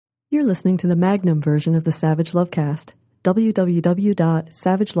You're listening to the Magnum version of the Savage Lovecast.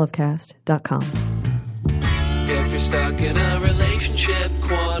 www.savagelovecast.com. If you're stuck in a relationship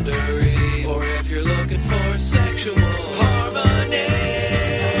quandary, or if you're looking for sexual harmony,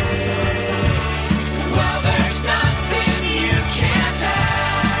 well, there's nothing you can't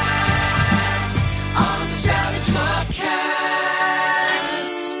ask on the Savage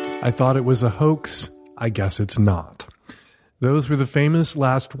Lovecast. I thought it was a hoax. I guess it's not. Those were the famous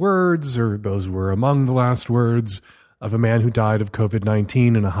last words, or those were among the last words, of a man who died of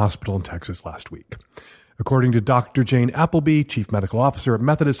COVID-19 in a hospital in Texas last week. According to Dr. Jane Appleby, chief medical officer at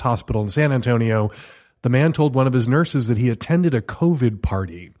Methodist Hospital in San Antonio, the man told one of his nurses that he attended a COVID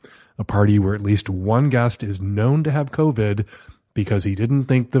party, a party where at least one guest is known to have COVID because he didn't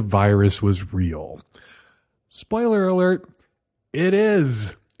think the virus was real. Spoiler alert, it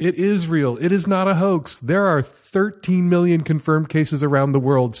is. It is real. It is not a hoax. There are 13 million confirmed cases around the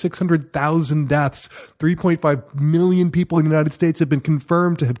world, 600,000 deaths, 3.5 million people in the United States have been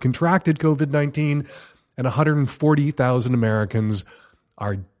confirmed to have contracted COVID-19, and 140,000 Americans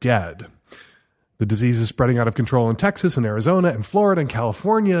are dead. The disease is spreading out of control in Texas and Arizona and Florida and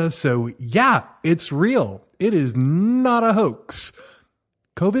California, so yeah, it's real. It is not a hoax.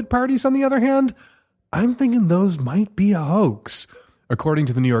 COVID parties, on the other hand, I'm thinking those might be a hoax. According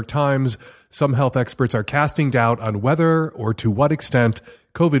to the New York Times, some health experts are casting doubt on whether or to what extent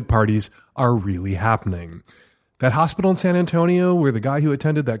COVID parties are really happening. That hospital in San Antonio where the guy who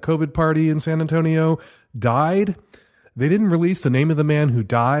attended that COVID party in San Antonio died, they didn't release the name of the man who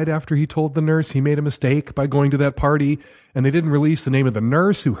died after he told the nurse he made a mistake by going to that party, and they didn't release the name of the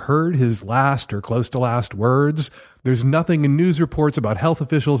nurse who heard his last or close to last words. There's nothing in news reports about health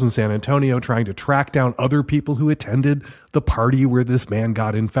officials in San Antonio trying to track down other people who attended the party where this man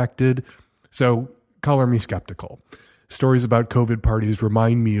got infected. So, color me skeptical. Stories about COVID parties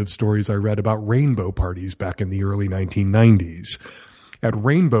remind me of stories I read about rainbow parties back in the early 1990s. At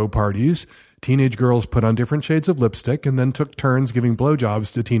rainbow parties, teenage girls put on different shades of lipstick and then took turns giving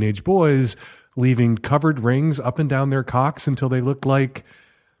blowjobs to teenage boys, leaving covered rings up and down their cocks until they looked like,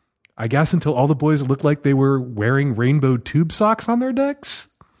 until all the boys looked like they were wearing rainbow tube socks on their dicks.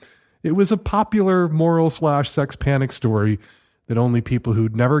 It was a popular moral/sex panic story that only people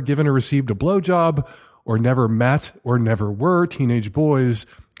who'd never given or received a blowjob or never met or never were teenage boys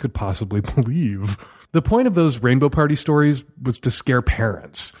could possibly believe. The point of those rainbow party stories was to scare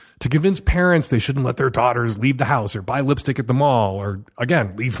parents, to convince parents they shouldn't let their daughters leave the house or buy lipstick at the mall or,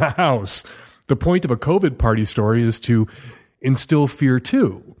 again, leave the house. The point of a COVID party story is to instill fear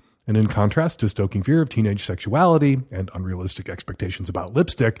too. And in contrast to stoking fear of teenage sexuality and unrealistic expectations about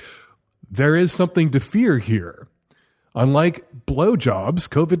lipstick, there is something to fear here. Unlike blowjobs,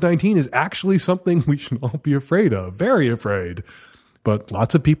 COVID-19 is actually something we should all be afraid of, very afraid. But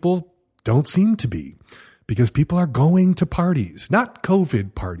lots of people don't seem to be, because people are going to parties, not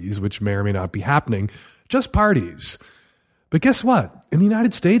COVID parties, which may or may not be happening, just parties. But guess what? In the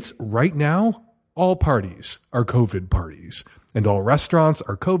United States right now, all parties are COVID parties, and all restaurants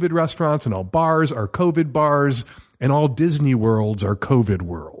are COVID restaurants, and all bars are COVID bars, and all Disney worlds are COVID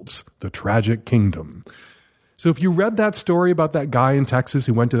worlds, the tragic kingdom. So if you read that story about that guy in Texas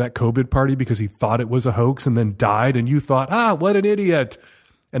who went to that COVID party because he thought it was a hoax and then died, and you thought, what an idiot,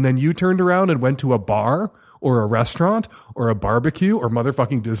 and then you turned around and went to a bar or a restaurant or a barbecue or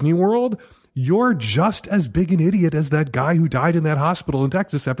motherfucking Disney World, you're just as big an idiot as that guy who died in that hospital in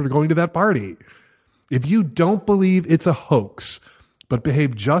Texas after going to that party. If you don't believe it's a hoax, but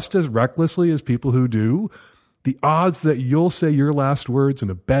behave just as recklessly as people who do, the odds that you'll say your last words in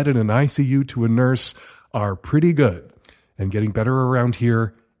a bed in an ICU to a nurse are pretty good and getting better around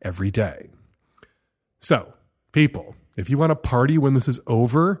here every day. So, people, if you want to party when this is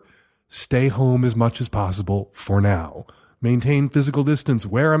over, stay home as much as possible for now. Maintain physical distance,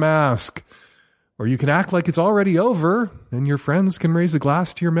 wear a mask. Or you can act like it's already over, and your friends can raise a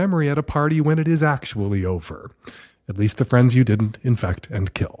glass to your memory at a party when it is actually over. At least the friends you didn't infect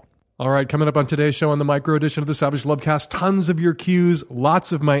and kill. All right, coming up on today's show on the micro edition of the Savage Lovecast, tons of your Qs,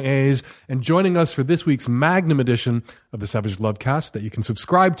 lots of my As, and joining us for this week's Magnum edition of the Savage Lovecast that you can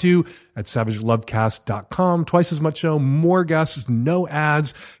subscribe to at savagelovecast.com. Twice as much show, more guests, no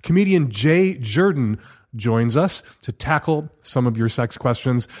ads. Comedian Jay Jurden joins us to tackle some of your sex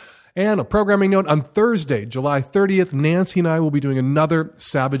questions. And a programming note, on Thursday, July 30th, Nancy and I will be doing another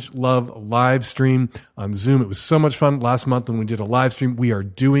Savage Love live stream on Zoom. It was so much fun last month when we did a live stream. We are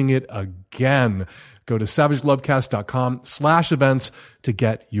doing it again. Go to savagelovecast.com/events to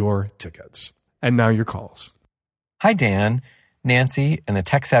get your tickets. And now your calls. Hi, Dan, Nancy, and the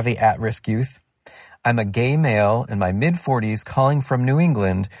tech-savvy at-risk youth. I'm a gay male in my mid-40s calling from New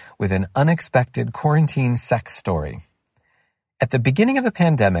England with an unexpected quarantine sex story. At the beginning of the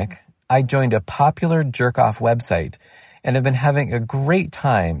pandemic, I joined a popular jerk-off website and have been having a great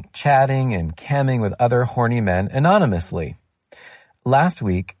time chatting and camming with other horny men anonymously. Last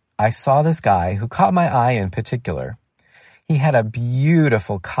week, I saw this guy who caught my eye in particular. He had a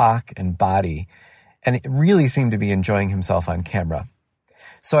beautiful cock and body, and it really seemed to be enjoying himself on camera.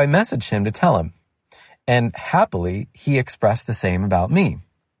 So I messaged him to tell him, and happily, he expressed the same about me.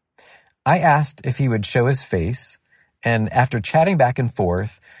 I asked if he would show his face, and after chatting back and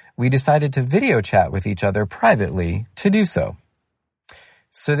forth, we decided to video chat with each other privately to do so.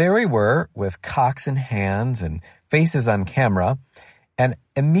 So there we were, with cocks in hands and faces on camera, and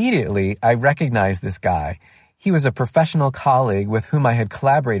immediately I recognized this guy. He was a professional colleague with whom I had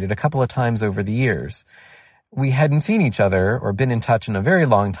collaborated a couple of times over the years. We hadn't seen each other or been in touch in a very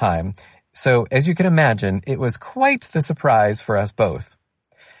long time, so as you can imagine, it was quite the surprise for us both.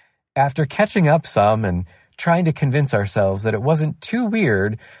 After catching up some and trying to convince ourselves that it wasn't too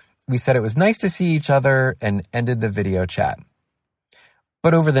weird, we said it was nice to see each other and ended the video chat.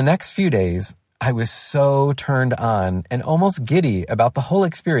 But over the next few days, I was so turned on and almost giddy about the whole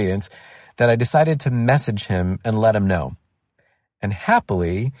experience that I decided to message him and let him know. And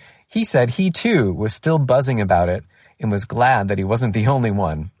happily, he said he too was still buzzing about it and was glad that he wasn't the only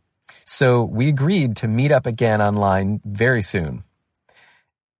one. So we agreed to meet up again online very soon.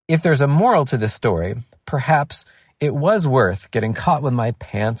 If there's a moral to this story, perhaps it was worth getting caught with my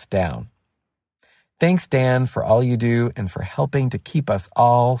pants down. Thanks, Dan, for all you do and for helping to keep us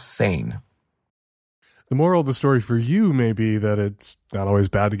all sane. The moral of the story for you may be that it's not always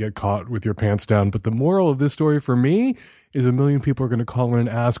bad to get caught with your pants down, but the moral of this story for me is 1 million people are going to call in and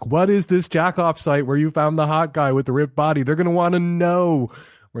ask, what is this jack-off site where you found the hot guy with the ripped body? They're going to want to know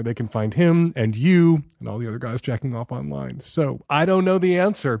where they can find him and you and all the other guys jacking off online. So I don't know the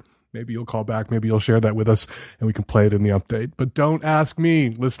answer. Maybe you'll call back. Maybe you'll share that with us and we can play it in the update. But don't ask me,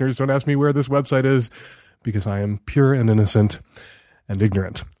 listeners, don't ask me where this website is because I am pure and innocent and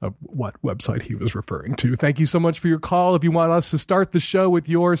ignorant of what website he was referring to. Thank you so much for your call. If you want us to start the show with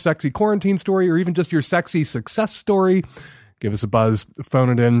your sexy quarantine story or even just your sexy success story, give us a buzz, phone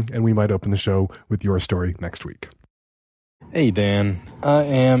it in, and we might open the show with your story next week. Hey, Dan. I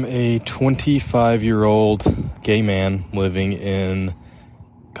am a 25-year-old gay man living in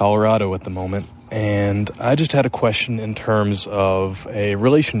Colorado at the moment, and I just had a question in terms of a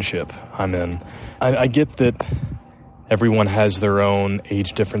relationship I'm in. I get that everyone has their own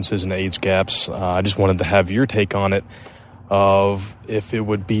age differences and age gaps. I just wanted to have your take on it of if it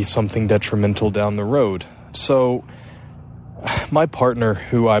would be something detrimental down the road. So my partner,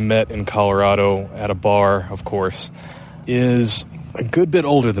 who I met in Colorado at a bar, of course, is a good bit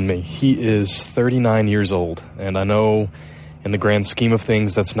older than me. He is 39 years old, and I know in the grand scheme of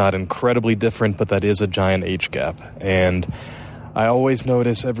things that's not incredibly different, but that is a giant age gap. And I always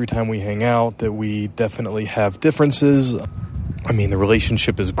notice every time we hang out that we definitely have differences. I mean, the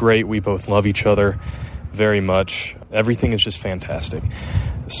relationship is great. We both love each other very much. Everything is just fantastic.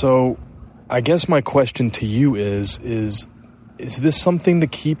 So I guess my question to you is this something to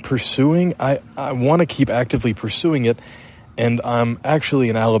keep pursuing? I want to keep actively pursuing it, and I'm actually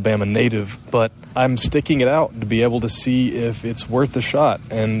an Alabama native, but I'm sticking it out to be able to see if it's worth the shot.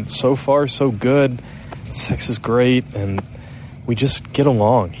 And so far, so good. Sex is great, and we just get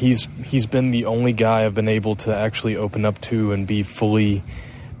along. He's been the only guy I've been able to actually open up to and be fully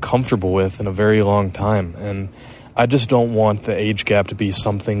comfortable with in a very long time. And I just don't want the age gap to be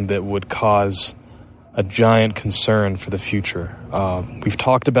something that would cause a giant concern for the future. We've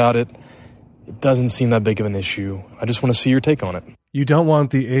talked about it. It doesn't seem that big of an issue. I just want to see your take on it. You don't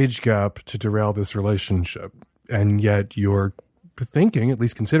want the age gap to derail this relationship, and yet you're thinking, at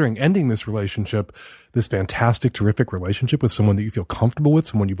least considering, ending this relationship, this fantastic, terrific relationship with someone that you feel comfortable with,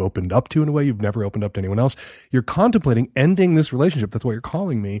 someone you've opened up to in a way you've never opened up to anyone else. You're contemplating ending this relationship. That's why you're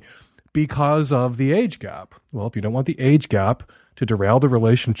calling me, because of the age gap. Well, if you don't want the age gap to derail the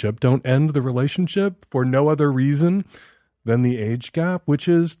relationship, don't end the relationship for no other reason than the age gap, which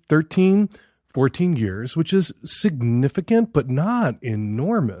is 13, 14 years, which is significant, but not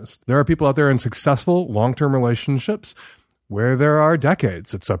enormous. There are people out there in successful long-term relationships where there are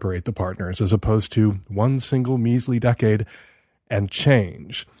decades that separate the partners as opposed to one single measly decade and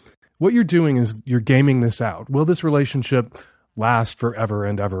change. What you're doing is you're gaming this out. Will this relationship last forever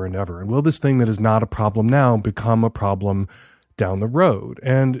and ever and ever? And will this thing that is not a problem now become a problem down the road?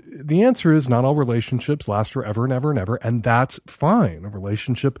 And the answer is not all relationships last forever and ever and ever, and that's fine. A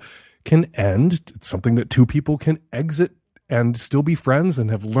relationship can end. It's something that two people can exit and still be friends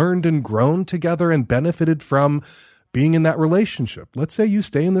and have learned and grown together and benefited from being in that relationship. Let's say you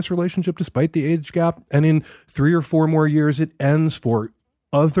stay in this relationship despite the age gap, and in 3 or 4 more years it ends for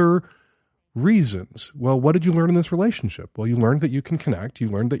other reasons. Well, what did you learn in this relationship? Well, you learned that you can connect. You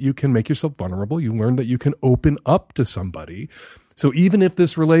learned that you can make yourself vulnerable. You learned that you can open up to somebody. So even if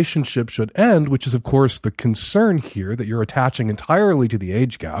this relationship should end, which is, of course, the concern here, that you're attaching entirely to the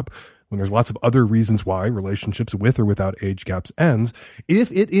age gap, when there's lots of other reasons why relationships with or without age gaps ends,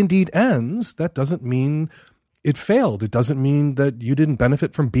 if it indeed ends, that doesn't mean it failed. It doesn't mean that you didn't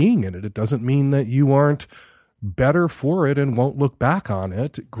benefit from being in it. It doesn't mean that you aren't better for it and won't look back on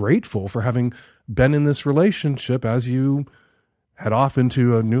it, grateful for having been in this relationship as you head off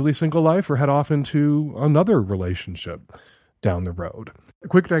into a newly single life or head off into another relationship down the road. A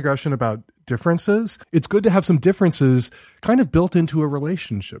quick digression about differences. It's good to have some differences kind of built into a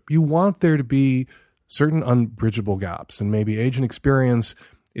relationship. You want there to be certain unbridgeable gaps, and maybe age and experience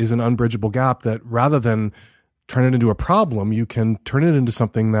is an unbridgeable gap that rather than turn it into a problem, you can turn it into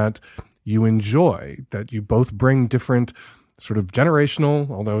something that you enjoy, that you both bring different sort of generational,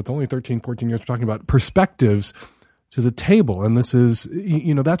 although it's only 13, 14 years we're talking about, perspectives to the table. And this is,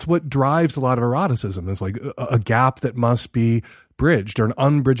 that's what drives a lot of eroticism. It's like a gap that must be bridged, or an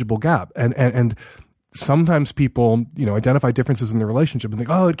unbridgeable gap. And sometimes people, identify differences in the relationship and think,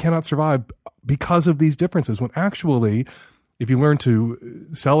 oh, it cannot survive because of these differences. When actually, if you learn to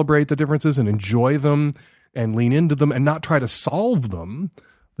celebrate the differences and enjoy them and lean into them and not try to solve them,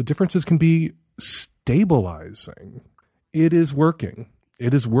 the differences can be stabilizing. It is working.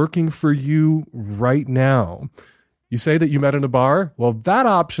 It is working for you right now. You say that you met in a bar. Well, that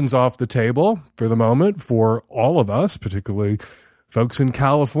option's off the table for the moment for all of us, particularly folks in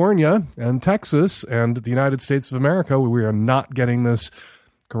California and Texas and the United States of America, where we are not getting this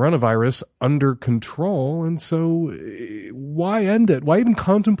coronavirus under control. And so why end it? Why even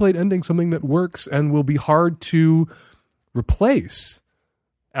contemplate ending something that works and will be hard to replace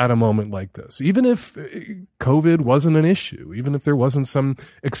at a moment like this? Even if COVID wasn't an issue, even if there wasn't some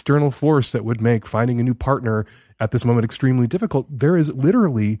external force that would make finding a new partner at this moment extremely difficult, there is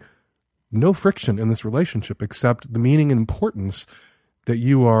literally no friction in this relationship except the meaning and importance that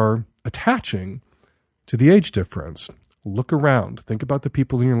you are attaching to the age difference. Look around. Think about the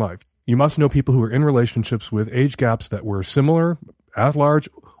people in your life. You must know people who are in relationships with age gaps that were similar, as large,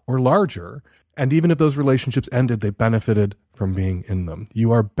 or larger. And even if those relationships ended, they benefited from being in them.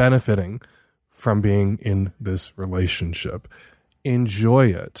 You are benefiting from being in this relationship. Enjoy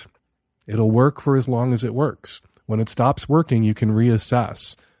it. It'll work for as long as it works. When it stops working, you can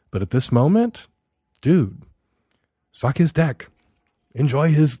reassess. But at this moment, dude, suck his dick. Enjoy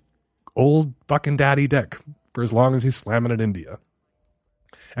his old fucking daddy dick for as long as he's slamming it into you.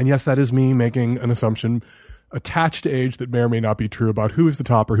 And yes, that is me making an assumption attached to age that may or may not be true about who is the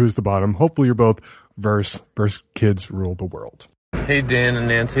top or who's the bottom. Hopefully you're both verse kids rule the world. Hey, Dan and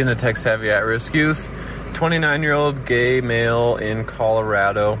Nancy in the Tech Savvy At-Risk Youth. 29-year-old gay male in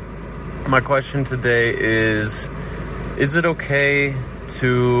Colorado. My question today is it okay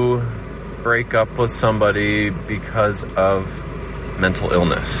to break up with somebody because of mental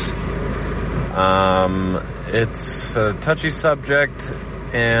illness? It's a touchy subject,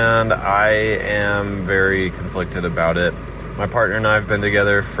 and I am very conflicted about it. My partner and I have been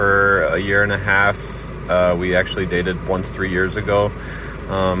together for a year and a half. We actually dated once 3 years ago.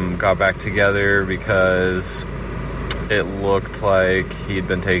 Got back together because it looked like he'd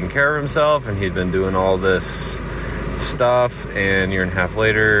been taking care of himself and he'd been doing all this stuff. And a year and a half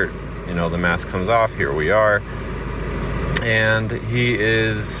later, the mask comes off. Here we are. And he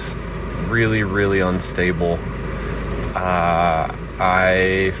is really, really unstable.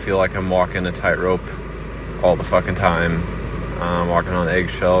 I feel like I'm walking a tightrope all the fucking time. I'm walking on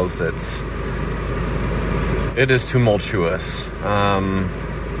eggshells. It is tumultuous.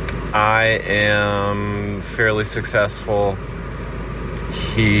 I am fairly successful.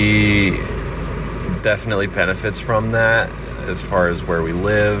 He definitely benefits from that as far as where we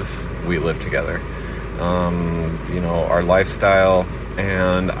live. We live together. Our lifestyle,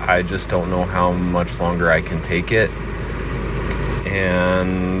 and I just don't know how much longer I can take it.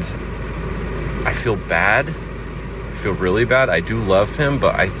 And I feel bad. I feel really bad. I do love him,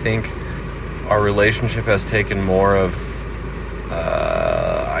 but I think our relationship has taken more of,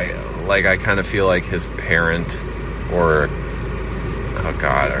 I kind of feel like his parent or,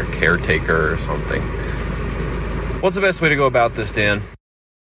 our caretaker or something. What's the best way to go about this, Dan?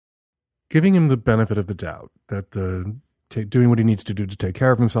 Giving him the benefit of the doubt that doing what he needs to do to take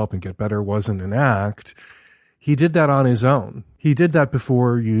care of himself and get better wasn't an act. He did that on his own. He did that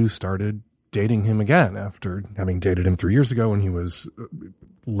before you started dating him again after having dated him 3 years ago when he was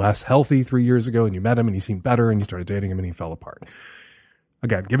less healthy 3 years ago, and you met him and he seemed better and you started dating him and he fell apart.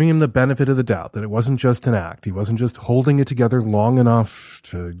 Again, giving him the benefit of the doubt that it wasn't just an act. He wasn't just holding it together long enough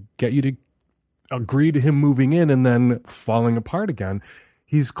to get you to agree to him moving in and then falling apart again.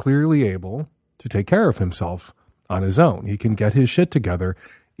 He's clearly able to take care of himself on his own. He can get his shit together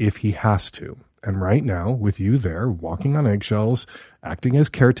if he has to. And right now, with you there, walking on eggshells, acting as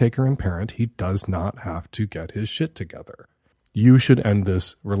caretaker and parent, he does not have to get his shit together. You should end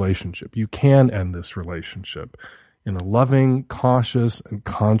this relationship. You can end this relationship in a loving, cautious, and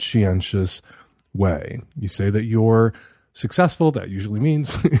conscientious way. You say that you're successful. That usually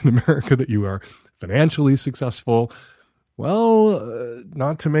means in America that you are financially successful. Well,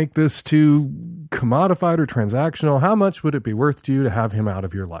 not to make this too commodified or transactional, how much would it be worth to you to have him out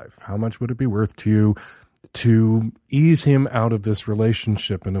of your life? How much would it be worth to you to ease him out of this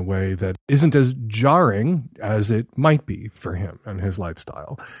relationship in a way that isn't as jarring as it might be for him and his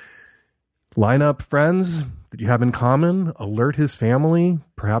lifestyle? Line up friends that you have in common, alert his family,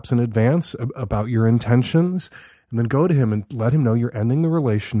 perhaps in advance, about your intentions, and then go to him and let him know you're ending the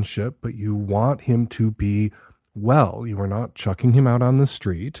relationship, but you want him to be well. You are not chucking him out on the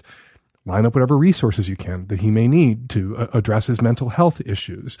street. Line up whatever resources you can that he may need to address his mental health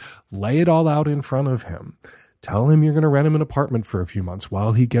issues. Lay it all out in front of him. Tell him you're going to rent him an apartment for a few months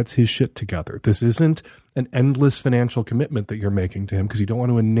while he gets his shit together. This isn't an endless financial commitment that you're making to him because you don't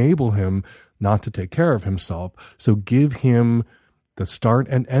want to enable him not to take care of himself. So give him the start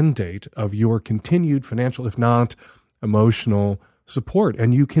and end date of your continued financial, if not emotional, support.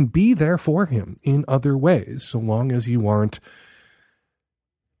 And you can be there for him in other ways, so long as you aren't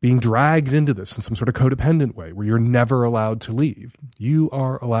being dragged into this in some sort of codependent way where you're never allowed to leave. You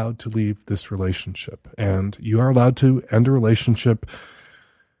are allowed to leave this relationship, and you are allowed to end a relationship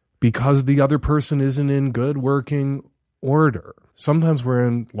because the other person isn't in good working order. Sometimes we're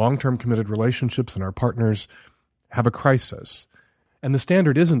in long-term committed relationships and our partners have a crisis. And the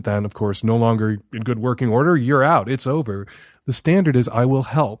standard isn't then, of course, no longer in good working order, you're out, it's over. The standard is, I will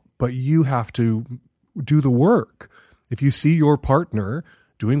help, but you have to do the work. If you see your partner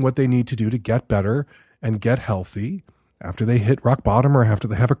doing what they need to do to get better and get healthy after they hit rock bottom or after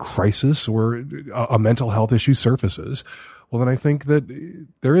they have a crisis or a mental health issue surfaces, well, then I think that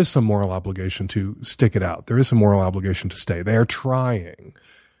there is some moral obligation to stick it out. There is some moral obligation to stay. They are trying.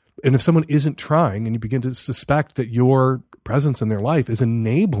 And if someone isn't trying and you begin to suspect that your presence in their life is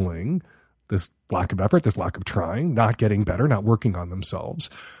enabling this lack of effort, this lack of trying, not getting better, not working on themselves,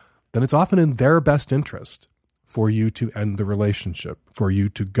 then it's often in their best interest for you to end the relationship, for you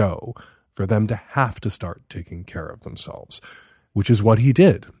to go, for them to have to start taking care of themselves, which is what he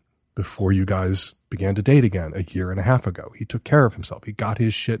did before you guys began to date again a year and a half ago. He took care of himself. He got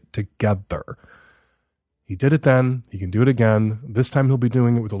his shit together. He did it then. He can do it again. This time he'll be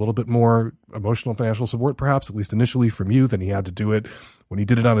doing it with a little bit more emotional and financial support, perhaps, at least initially from you, than he had to do it when he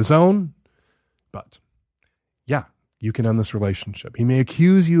did it on his own. But yeah, you can end this relationship. He may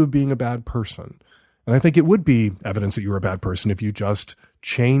accuse you of being a bad person. And I think it would be evidence that you were a bad person if you just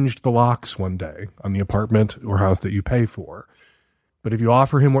changed the locks one day on the apartment or house that you pay for. But if you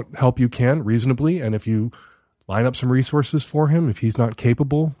offer him what help you can reasonably, and if you line up some resources for him, if he's not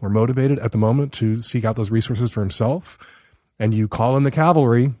capable or motivated at the moment to seek out those resources for himself, and you call in the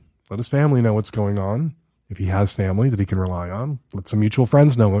cavalry, let his family know what's going on. If he has family that he can rely on, let some mutual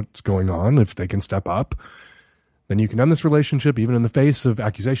friends know what's going on if they can step up. Then you can end this relationship even in the face of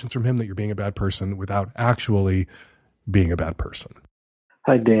accusations from him that you're being a bad person without actually being a bad person.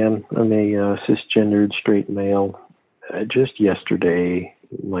 Hi, Dan. I'm a cisgendered straight male. Just yesterday,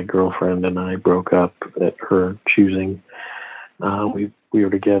 my girlfriend and I broke up at her choosing. We were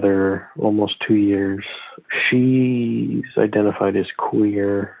together almost 2 years. She's identified as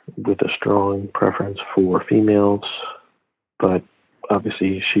queer with a strong preference for females, but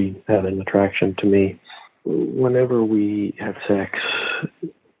obviously she had an attraction to me. Whenever we have sex,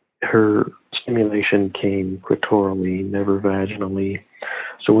 her stimulation came clitorally, never vaginally.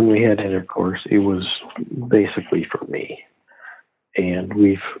 So when we had intercourse, it was basically for me. And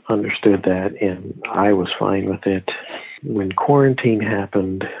we've understood that, and I was fine with it. When quarantine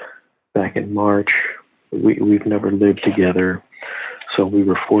happened back in March, we've never lived together, so we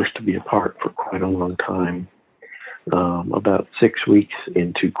were forced to be apart for quite a long time. About 6 weeks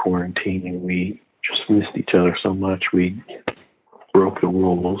into quarantining, we just missed each other so much, we broke the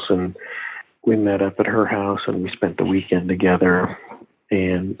rules, and we met up at her house, and we spent the weekend together,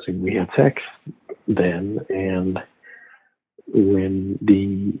 and we had sex then, and when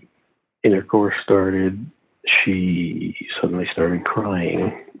the intercourse started, she suddenly started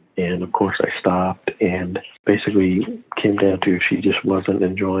crying, And of course I stopped, and basically came down to she just wasn't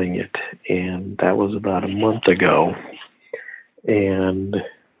enjoying it. And that was about a month ago. And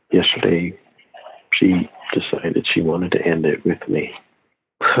yesterday she decided she wanted to end it with me.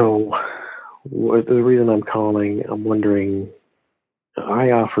 So the reason I'm calling, I'm wondering,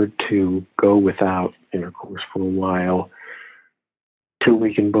 I offered to go without intercourse for a while till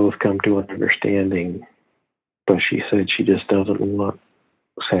we can both come to an understanding. But she said she just doesn't want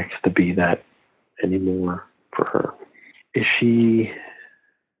sex to be that anymore for her. Is she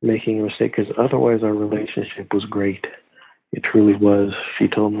making a mistake? Because otherwise our relationship was great. It truly was. She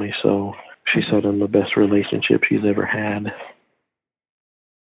told me so. She said I'm the best relationship she's ever had.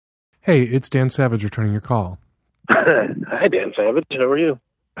 Hey, it's Dan Savage returning your call. Hi, Dan Savage. How are you?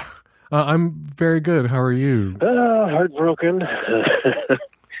 I'm very good. How are you? Heartbroken.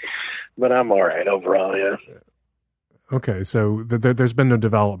 But I'm all right overall, yeah. Okay, so there's been no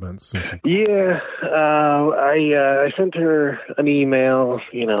developments since. Yeah, I sent her an email,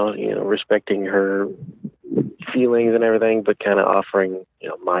 respecting her feelings and everything, but kind of offering,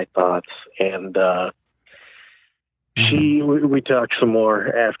 my thoughts. And we talked some more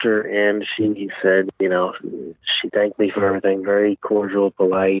after, and she said, she thanked me for everything, very cordial,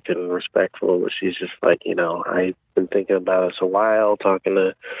 polite, and respectful. But she's just like, I've been thinking about this a while, talking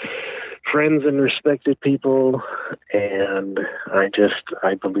to friends and respected people, and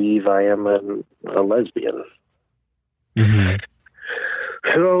I believe I am a lesbian. Mm-hmm.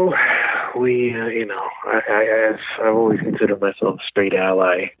 So we, I've always considered myself a straight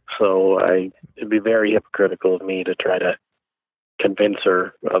ally, so it'd be very hypocritical of me to try to convince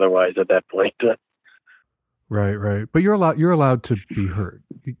her otherwise at that point. Right. But you're allowed to be hurt.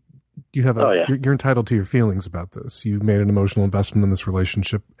 You have you're entitled to your feelings about this. You made an emotional investment in this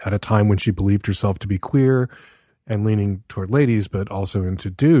relationship at a time when she believed herself to be queer and leaning toward ladies, but also into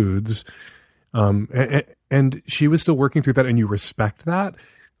dudes. And she was still working through that, and you respect that.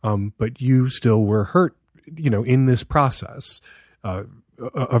 But you still were hurt, in this process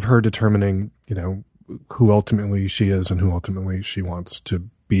of her determining, who ultimately she is and who ultimately she wants to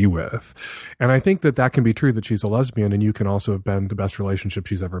be with. And I think that can be true, that she's a lesbian, and you can also have been the best relationship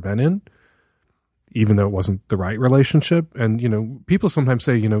she's ever been in, even though it wasn't the right relationship. And, people sometimes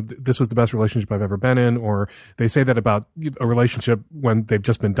say, this was the best relationship I've ever been in, or they say that about a relationship when they've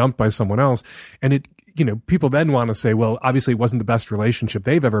just been dumped by someone else. And people then want to say, well, obviously it wasn't the best relationship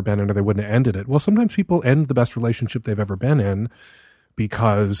they've ever been in, or they wouldn't have ended it. Well, sometimes people end the best relationship they've ever been in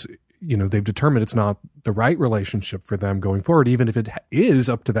because they've determined it's not the right relationship for them going forward, even if it is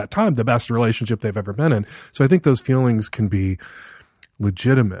up to that time the best relationship they've ever been in. So I think those feelings can be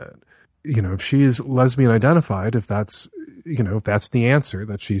legitimate. If she is lesbian identified, if that's the answer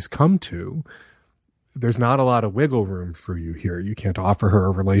that she's come to, there's not a lot of wiggle room for you here. You can't offer her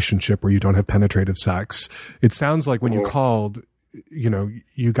a relationship where you don't have penetrative sex. It sounds like when you called, you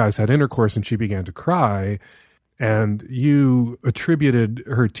guys had intercourse and she began to cry, and you attributed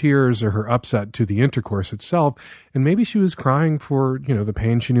her tears or her upset to the intercourse itself. And maybe she was crying for, the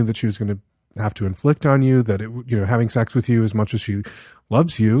pain she knew that she was going to have to inflict on you, that having sex with you as much as she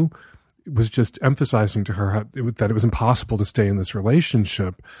loves you was just emphasizing to her that it was impossible to stay in this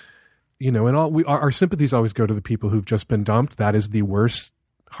relationship. And our sympathies always go to the people who've just been dumped. That is the worst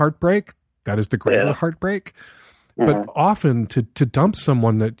heartbreak. That is the greater heartbreak. But often to dump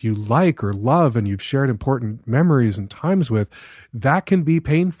someone that you like or love and you've shared important memories and times with, that can be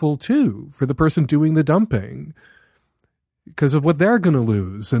painful too for the person doing the dumping, because of what they're going to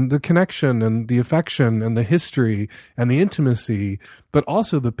lose, and the connection and the affection and the history and the intimacy, but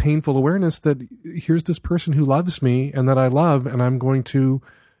also the painful awareness that here's this person who loves me and that I love, and I'm going to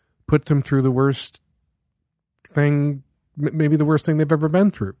put them through the worst thing, maybe the worst thing they've ever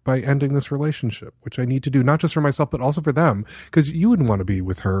been through, by ending this relationship, which I need to do, not just for myself, but also for them. Because you wouldn't want to be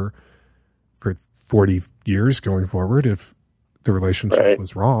with her for 40 years going forward if the relationship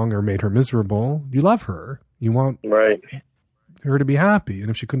was wrong or made her miserable. You love her. You want her to be happy. And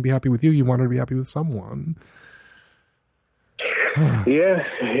if she couldn't be happy with you, you want her to be happy with someone. Yeah,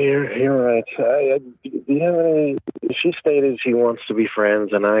 you're right. She stated she wants to be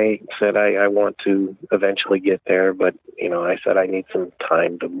friends, and I said I want to eventually get there, but I said I need some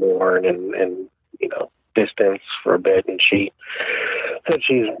time to mourn and distance for a bit, and she said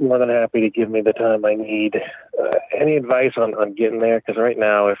she's more than happy to give me the time I need. Any advice on getting there? Because right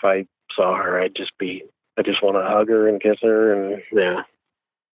now, if I saw her, I just want to hug her and kiss her, and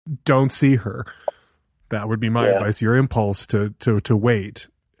don't see her. That would be my advice. Your impulse to wait,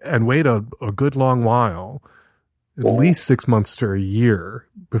 and wait a good long while, at least 6 months to a year,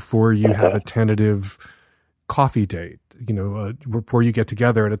 before you have a tentative coffee date. before you get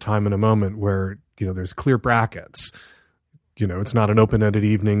together at a time and a moment where, there's clear brackets. It's not an open-ended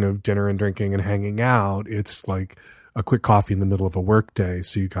evening of dinner and drinking and hanging out. It's like a quick coffee in the middle of a work day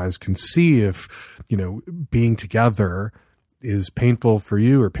so you guys can see if, being together is painful for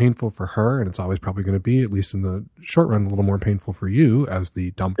you or painful for her. And it's always probably going to be, at least in the short run, a little more painful for you as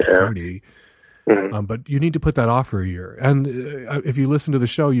the dumped party. Mm-hmm. But you need to put that off for a year. And if you listen to the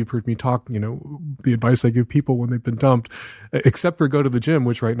show, you've heard me talk, the advice I give people when they've been dumped, except for go to the gym,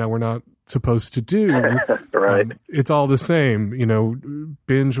 which right now we're not supposed to do. Right. It's all the same,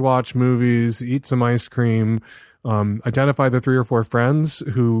 binge watch movies, eat some ice cream, identify the 3 or 4 friends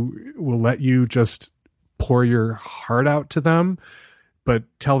who will let you just pour your heart out to them, but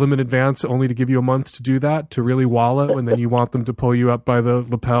tell them in advance only to give you a month to do that, to really wallow, and then you want them to pull you up by the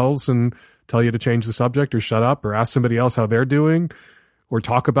lapels and tell you to change the subject or shut up or ask somebody else how they're doing or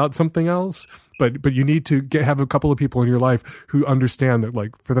talk about something else. But you need to have a couple of people in your life who understand that,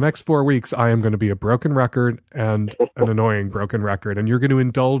 like, for the next 4 weeks, I am going to be a broken record and an annoying broken record, and you're going to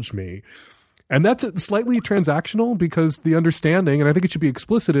indulge me. And that's slightly transactional, because the understanding, and I think it should be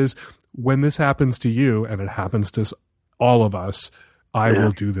explicit, is when this happens to you, and it happens to all of us, I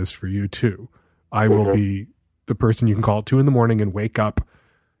will do this for you too. I will be the person you can call at 2 a.m. and wake up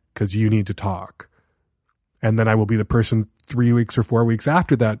because you need to talk. And then I will be the person 3 weeks or 4 weeks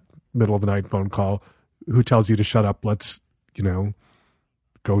after that middle of the night phone call who tells you to shut up. Let's,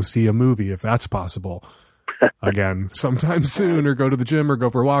 go see a movie if that's possible. Again, sometime soon, or go to the gym or go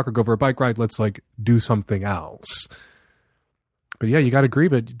for a walk or go for a bike ride. Let's do something else. But yeah, you got to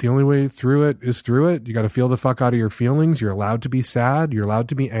grieve it. The only way through it is through it. You got to feel the fuck out of your feelings. You're allowed to be sad. You're allowed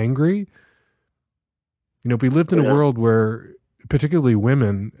to be angry. If we lived in a world where particularly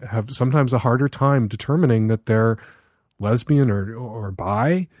women have sometimes a harder time determining that they're lesbian or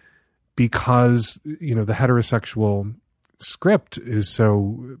bi, because, the heterosexual script is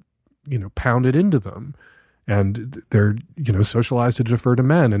so, pounded into them. And they're, socialized to defer to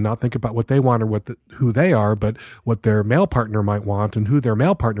men and not think about what they want or who they are, but what their male partner might want and who their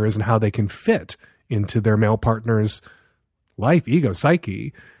male partner is and how they can fit into their male partner's life, ego,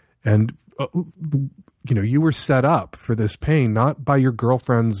 psyche. And, you were set up for this pain, not by your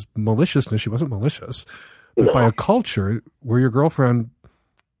girlfriend's maliciousness. She wasn't malicious, but by a culture where your girlfriend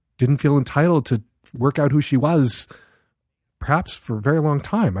didn't feel entitled to work out who she was, perhaps for a very long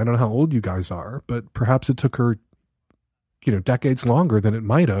time. I don't know how old you guys are, but perhaps it took her, decades longer than it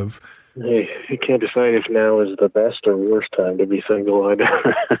might have. Hey, you can't decide if now is the best or worst time to be single.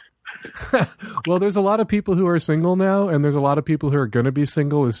 Well, there's a lot of people who are single now, and there's a lot of people who are going to be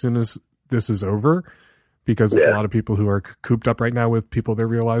single as soon as this is over, because there's a lot of people who are cooped up right now with people they're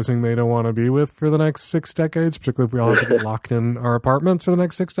realizing they don't want to be with for the next 6 decades, particularly if we all have to get locked in our apartments for the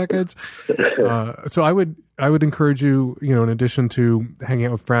next 6 decades. So I would encourage you, in addition to hanging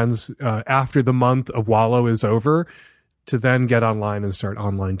out with friends after the month of wallow is over, to then get online and start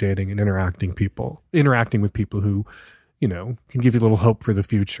online dating and interacting with people who, can give you a little hope for the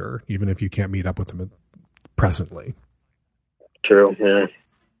future, even if you can't meet up with them presently. True, yeah.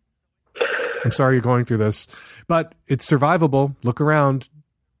 I'm sorry you're going through this, but it's survivable. Look around.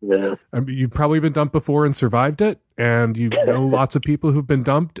 Yeah. You've probably been dumped before and survived it, and you know lots of people who've been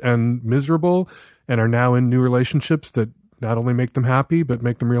dumped and miserable and are now in new relationships that not only make them happy, but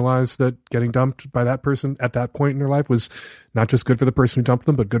make them realize that getting dumped by that person at that point in their life was not just good for the person who dumped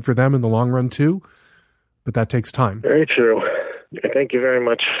them, but good for them in the long run too. But that takes time. Very true. Thank you very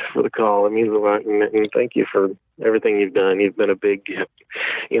much for the call. It means a lot, and thank you for everything you've done. You've been a big,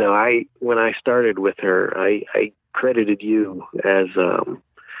 when I started with her, I credited you as,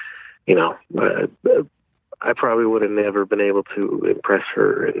 I probably would have never been able to impress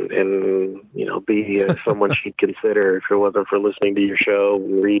her and be someone she'd consider if it wasn't for listening to your show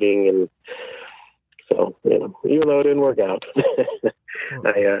and reading. And so, even though it didn't work out,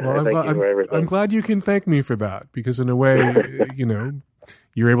 I thank you for everything. I'm glad you can thank me for that, because in a way,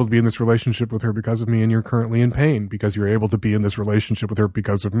 you're able to be in this relationship with her because of me, and you're currently in pain because you're able to be in this relationship with her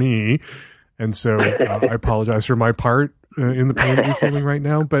because of me. And so I apologize for my part in the pain that you're feeling right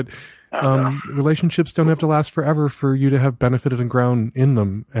now. But relationships don't have to last forever for you to have benefited and grown in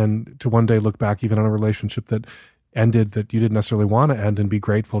them, and to one day look back even on a relationship that ended that you didn't necessarily want to end and be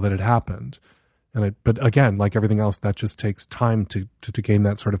grateful that it happened. But again, like everything else, that just takes time to gain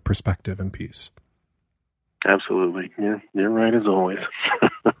that sort of perspective and peace. Absolutely. Yeah, you're right as always.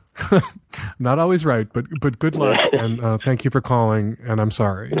 Not always right, but good luck, and thank you for calling, and I'm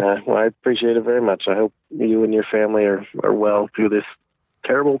sorry. Well, I appreciate it very much. I hope you and your family are well through this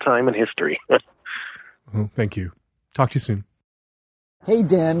terrible time in history. Well, thank you. Talk to you soon. Hey,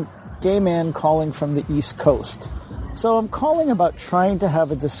 Dan, gay man calling from the East Coast. So I'm calling about trying to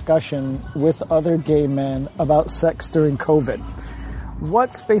have a discussion with other gay men about sex during COVID.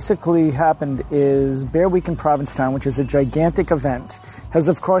 What's basically happened is Bear Week in Provincetown, which is a gigantic event, has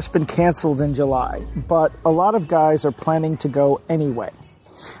of course been canceled in July, but a lot of guys are planning to go anyway.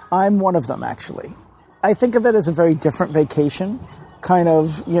 I'm one of them, actually. I think of it as a very different vacation, kind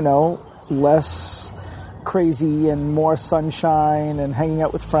of, less crazy and more sunshine and hanging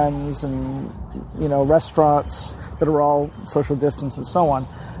out with friends and, restaurants that are all social distance and so on.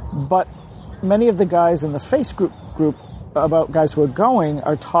 But many of the guys in the Facebook group about guys who are going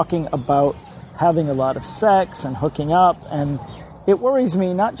are talking about having a lot of sex and hooking up, and it worries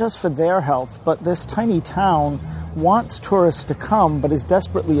me not just for their health, but this tiny town wants tourists to come but is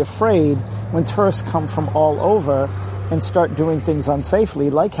desperately afraid when tourists come from all over and start doing things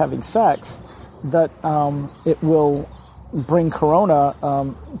unsafely, like having sex, that it will bring corona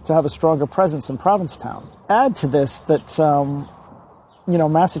to have a stronger presence in Provincetown. Add to this that,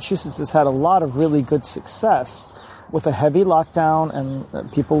 Massachusetts has had a lot of really good success with a heavy lockdown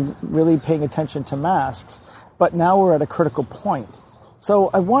and people really paying attention to masks. But now we're at a critical point. So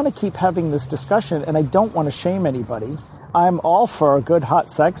I want to keep having this discussion, and I don't want to shame anybody. I'm all for a good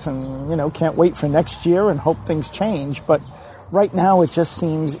hot sex and, can't wait for next year and hope things change. But right now it just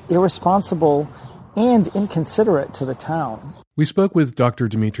seems irresponsible and inconsiderate to the town. We spoke with Dr.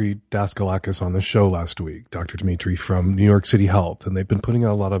 Dimitri Daskalakis on the show last week, Dr. Dimitri from New York City Health, and they've been putting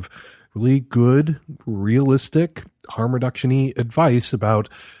out a lot of really good, realistic, harm reduction-y advice about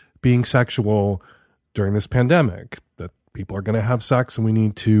being sexual during this pandemic, that people are going to have sex and we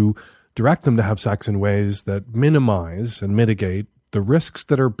need to direct them to have sex in ways that minimize and mitigate the risks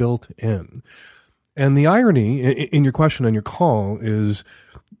that are built in. And the irony in your question and your call is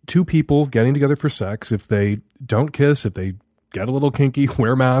two people getting together for sex, if they don't kiss, if they get a little kinky,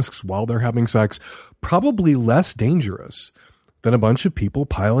 wear masks while they're having sex, probably less dangerous than a bunch of people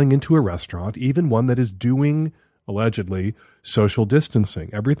piling into a restaurant, even one that is doing, allegedly, social distancing.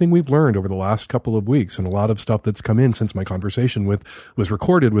 Everything we've learned over the last couple of weeks, and a lot of stuff that's come in since my conversation was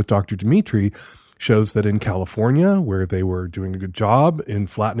recorded with Dr. Dimitri, shows that in California, where they were doing a good job in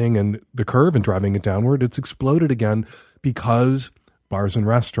flattening the curve and driving it downward, it's exploded again because bars and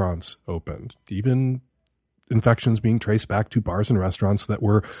restaurants opened. Even infections being traced back to bars and restaurants that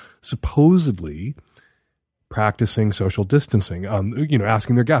were supposedly practicing social distancing,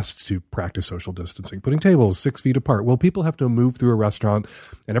 asking their guests to practice social distancing, putting tables 6 feet apart. Well, people have to move through a restaurant,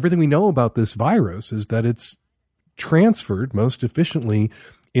 and everything we know about this virus is that it's transferred most efficiently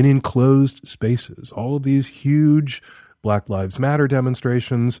in enclosed spaces. All of these huge Black Lives Matter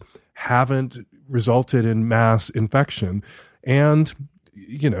demonstrations haven't resulted in mass infection. And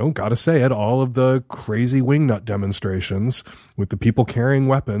gotta say it, all of the crazy wingnut demonstrations with the people carrying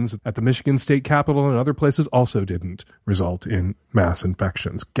weapons at the Michigan State Capitol and other places also didn't result in mass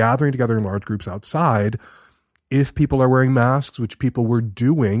infections. Gathering together in large groups outside, if people are wearing masks, which people were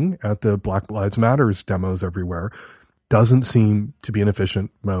doing at the Black Lives Matters demos everywhere, doesn't seem to be an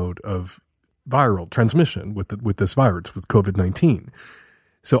efficient mode of viral transmission with this virus, with COVID-19.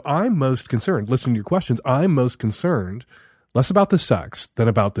 So I'm most concerned, listening to your questions, I'm most concerned less about the sex than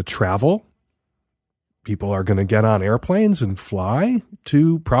about the travel. People are going to get on airplanes and fly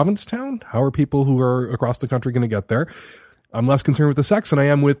to Provincetown. How are people who are across the country going to get there? I'm less concerned with the sex than I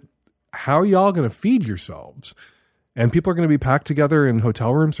am with how are y'all going to feed yourselves? And people are going to be packed together in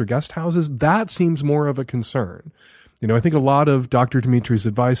hotel rooms or guest houses. That seems more of a concern. I think a lot of Dr. Dimitri's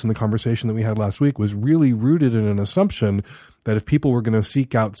advice in the conversation that we had last week was really rooted in an assumption that if people were going to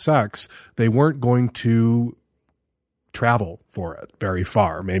seek out sex, they weren't going to travel for it very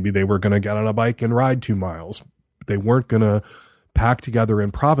far. Maybe they were going to get on a bike and ride 2 miles. They weren't going to pack together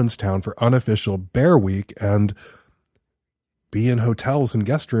in Provincetown for unofficial Bear Week and be in hotels and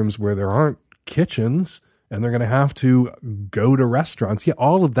guest rooms where there aren't kitchens and they're going to have to go to restaurants. Yeah,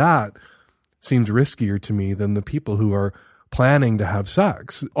 all of that seems riskier to me than the people who are planning to have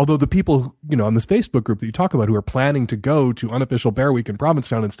sex. Although the people, on this Facebook group that you talk about who are planning to go to unofficial Bear Week in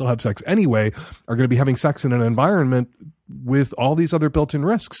Provincetown and still have sex anyway are going to be having sex in an environment with all these other built-in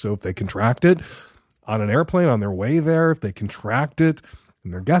risks. So if they contract it on an airplane on their way there, if they contract it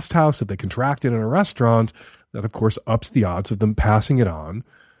in their guest house, if they contract it in a restaurant, that of course ups the odds of them passing it on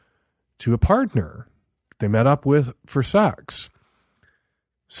to a partner they met up with for sex.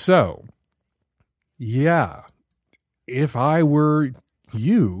 So, yeah, if I were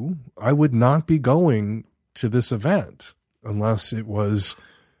you, I would not be going to this event unless it was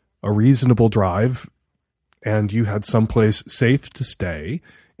a reasonable drive and you had someplace safe to stay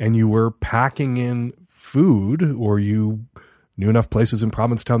and you were packing in food, or you knew enough places in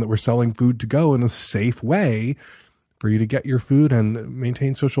Provincetown that were selling food to go in a safe way for you to get your food and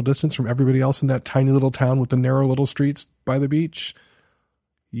maintain social distance from everybody else in that tiny little town with the narrow little streets by the beach.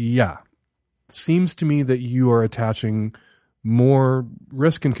 Yeah. Seems to me that you are attaching more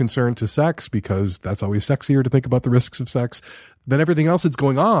risk and concern to sex, because that's always sexier to think about the risks of sex, than everything else that's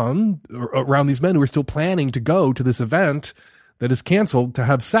going on around these men who are still planning to go to this event that is canceled to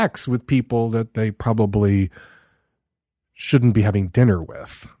have sex with people that they probably shouldn't be having dinner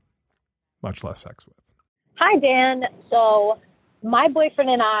with, much less sex with. Hi, Dan. So my boyfriend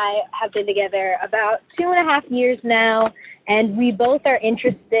and I have been together about 2.5 years now, and we both are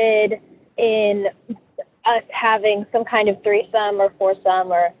interested in us having some kind of threesome or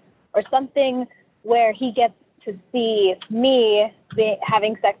foursome or something where he gets to see me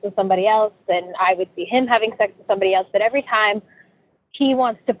having sex with somebody else and I would see him having sex with somebody else. But every time he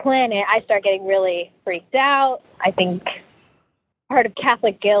wants to plan it, I start getting really freaked out. I think part of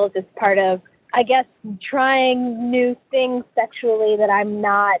Catholic guilt is part of, I guess, trying new things sexually that I'm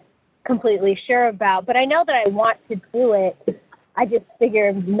not completely sure about. But I know that I want to do it. I just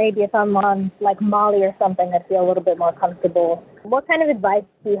figure maybe if I'm on like Molly or something, I'd feel a little bit more comfortable. What kind of advice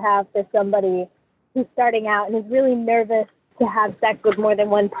do you have for somebody who's starting out and is really nervous to have sex with more than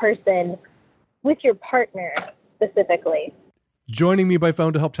one person, with your partner specifically? Joining me by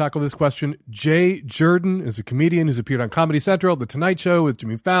phone to help tackle this question, Jay Jurden is a comedian who's appeared on Comedy Central, The Tonight Show with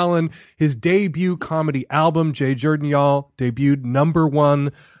Jimmy Fallon. His debut comedy album, Jay Jurden, y'all, debuted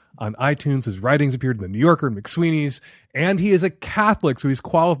 #1 on iTunes. His writings appeared in The New Yorker and McSweeney's, and he is a Catholic, so he's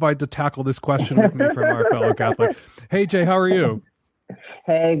qualified to tackle this question with me from our fellow Catholic. Hey, Jay, how are you?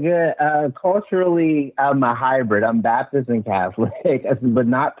 Hey, good. Culturally, I'm a hybrid. I'm Baptist and Catholic, but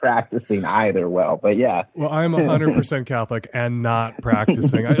not practicing either well. But yeah. Well, I'm 100% Catholic and not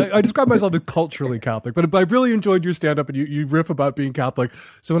practicing. I describe myself as culturally Catholic, but I've really enjoyed your stand-up, and you riff about being Catholic.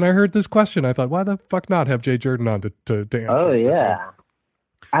 So when I heard this question, I thought, why the fuck not have Jay Jurden on to answer? Oh, yeah.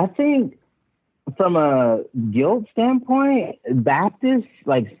 I think from a guilt standpoint, Baptists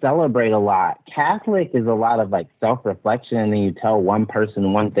celebrate a lot. Catholic is a lot of self-reflection, and then you tell one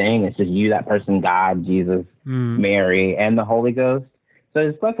person one thing. It's just you, that person, God, Jesus, Mary, and the Holy Ghost. So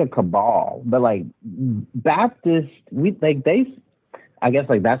it's like a cabal. But Baptists, I guess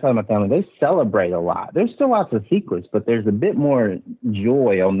that's how my family, they celebrate a lot. There's still lots of secrets, but there's a bit more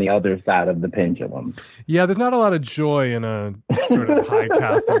joy on the other side of the pendulum. Yeah, there's not a lot of joy in a sort of high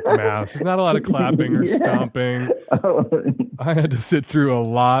Catholic mass. There's not a lot of clapping or stomping. I had to sit through a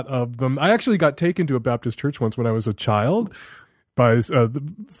lot of them. I actually got taken to a Baptist church once when I was a child by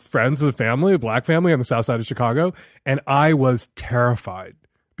the friends of the family, a black family on the south side of Chicago, and I was terrified.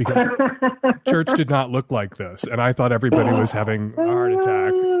 Because church did not look like this, and I thought everybody was having a heart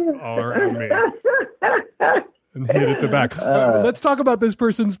attack all around me and hit at the back. Let's talk about this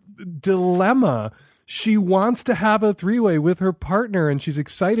person's dilemma. She wants to have a three-way with her partner, and she's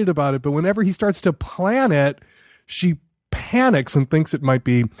excited about it, but whenever he starts to plan it, she panics and thinks it might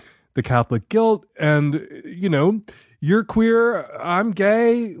be the Catholic guilt. And, you're queer, I'm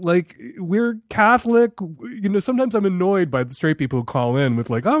gay, we're Catholic. Sometimes I'm annoyed by the straight people who call in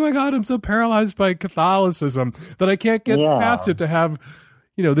with oh my God, I'm so paralyzed by Catholicism that I can't get past it to have,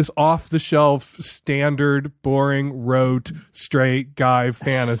 this off the shelf, standard, boring, rote, straight guy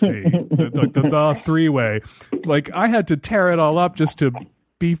fantasy, the three-way. I had to tear it all up just to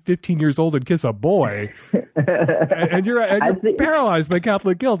be 15 years old and kiss a boy. and you're paralyzed by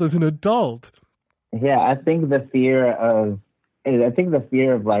Catholic guilt as an adult. Yeah, I think the fear of the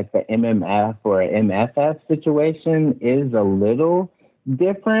MMF or MFF situation is a little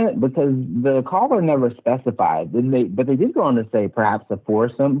different because the caller never specified, but they did go on to say perhaps a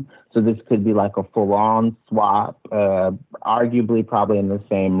foursome. So this could be a full-on swap, arguably probably in the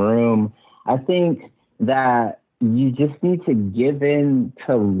same room. I think that you just need to give in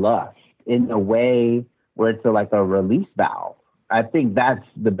to lust in a way where it's a release valve. I think that's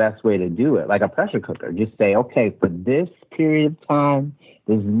the best way to do it, like a pressure cooker. Just say, okay, for this period of time,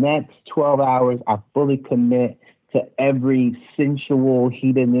 this next 12 hours, I fully commit to every sensual,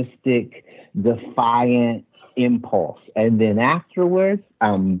 hedonistic, defiant impulse. And then afterwards,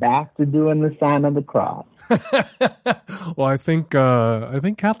 I'm back to doing the sign of the cross. Well, I think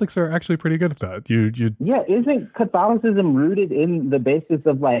Catholics are actually pretty good at that. Yeah, isn't Catholicism rooted in the basis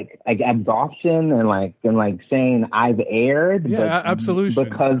of absolution and saying I've erred? Yeah, absolution.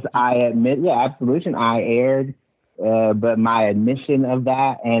 Because I admit, absolution, I erred. But my admission of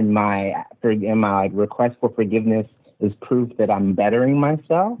that and my request for forgiveness is proof that I'm bettering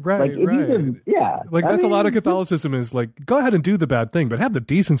myself. Right, right. That's a lot of Catholicism is go ahead and do the bad thing, but have the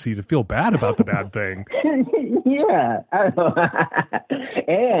decency to feel bad about the bad thing. Yeah.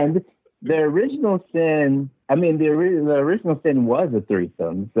 And the original sin. I mean, the original sin was a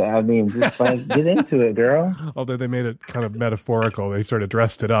threesome. So, I mean, just like get into it, girl. Although they made it kind of metaphorical, they sort of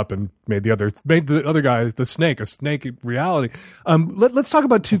dressed it up and made the other guy the snake, a snake in reality. Let's talk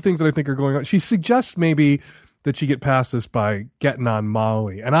about two things that I think are going on. She suggests maybe that she get past this by getting on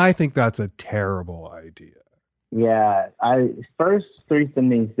Molly, and I think that's a terrible idea. Yeah, first threesome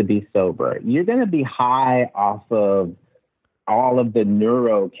needs to be sober. You're going to be high off of all of the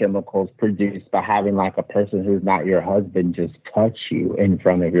neurochemicals produced by having like a person who's not your husband just touch you in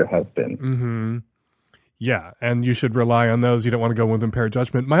front of your husband. Mm-hmm. Yeah, and you should rely on those. You don't want to go with impaired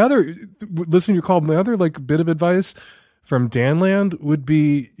judgment. Listening to your call, my other like bit of advice from Danland would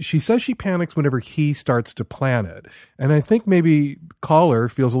be, she says she panics whenever he starts to plan it. And I think maybe caller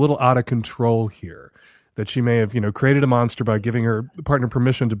feels a little out of control here. That she may have, created a monster by giving her partner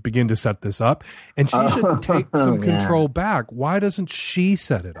permission to begin to set this up. And she should take some control back. Why doesn't she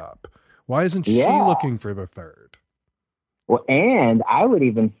set it up? Why isn't she looking for the third? Well, and I would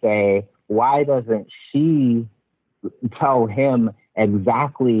even say, why doesn't she tell him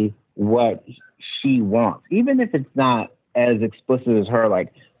exactly what she wants? Even if it's not as explicit as her,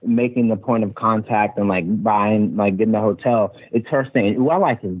 like, making the point of contact and, like, buying, like, getting the hotel. It's her saying, I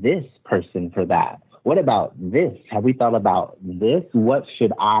like this person for that. What about this? Have we thought about this? What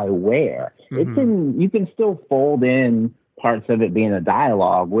should I wear? Mm-hmm. You can still fold in parts of it being a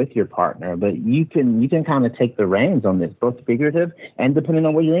dialogue with your partner, but you can kind of take the reins on this, both figurative and depending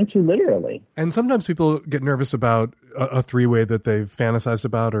on what you're into, literally. And sometimes people get nervous about a three-way that they've fantasized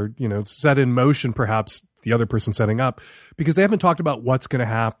about or, set in motion, perhaps the other person setting up, because they haven't talked about what's going to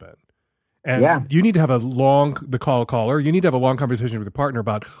happen. And you need to have you need to have a long conversation with your partner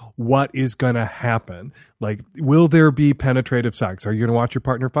about what is going to happen. Like, will there be penetrative sex? Are you going to watch your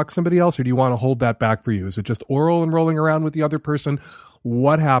partner fuck somebody else, or do you want to hold that back for you? Is it just oral and rolling around with the other person?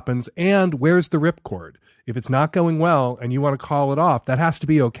 What happens? And where's the ripcord? If it's not going well and you want to call it off, that has to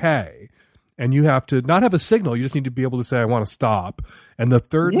be okay. And you have to not have a signal. You just need to be able to say, I want to stop. And the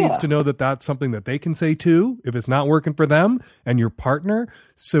third needs to know that that's something that they can say too, if it's not working for them and your partner.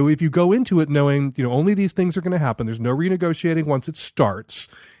 So if you go into it knowing, only these things are going to happen, there's no renegotiating once it starts.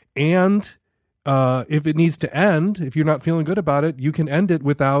 And if it needs to end, if you're not feeling good about it, you can end it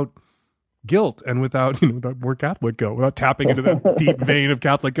without guilt and without, that more Catholic guilt, without tapping into that deep vein of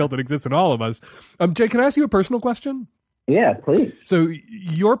Catholic guilt that exists in all of us. Jay, can I ask you a personal question? Yeah, please. So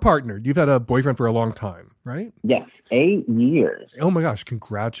your partner, you've had a boyfriend for a long time, right? Yes, 8 years. Oh my gosh,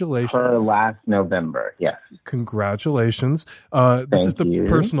 congratulations. For last November, yes. Congratulations. This is the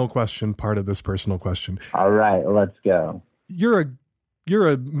personal question, part of this personal question. All right, let's go. You're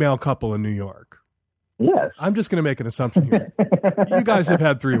a male couple in New York. Yes. I'm just going to make an assumption here. You guys have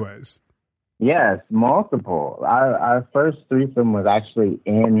had three-ways. Yes, multiple. Our first threesome was actually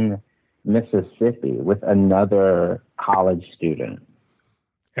in Mississippi with another college student.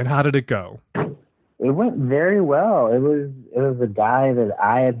 And how did it go? It went very well. It was a guy that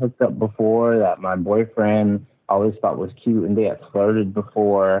I had hooked up before that my boyfriend always thought was cute, and they had flirted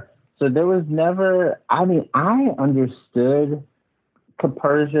before. So there was never, I understood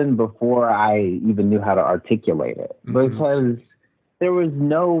compersion before I even knew how to articulate it, because there was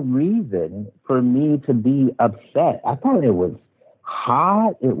no reason for me to be upset. I thought it was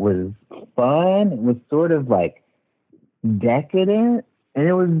hot. It was fun. It was sort of like decadent. And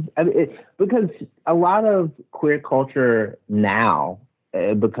it was because a lot of queer culture now,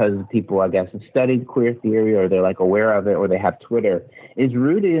 because people, I guess, have studied queer theory or they're like aware of it or they have Twitter, is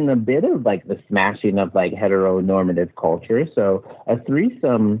rooted in a bit of like the smashing of like heteronormative culture. So a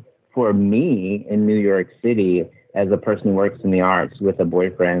threesome for me in New York City as a person who works in the arts with a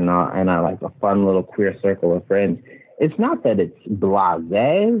boyfriend and I like a fun little queer circle of friends, it's not that it's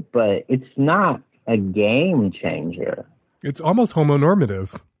blasé, but it's not a game changer. It's almost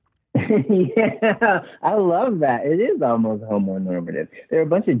homonormative. Yeah, I love that. It is almost homonormative. There are a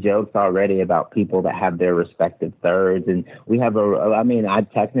bunch of jokes already about people that have their respective thirds, and we have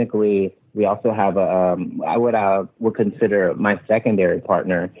we also have I would consider my secondary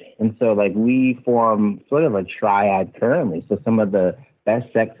partner, and so like we form sort of a triad currently. So some of the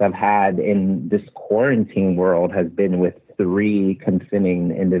best sex I've had in this quarantine world has been with 3 consenting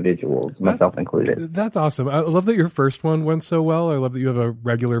individuals, myself included. That's awesome. I love that your first one went so well. I love that you have a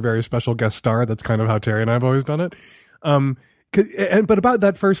regular, very special guest star. That's kind of how Terry and I have always done it. But about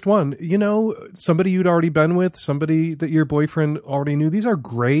that first one, somebody you'd already been with, somebody that your boyfriend already knew, these are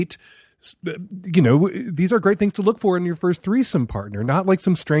great these are great things to look for in your first threesome partner, not like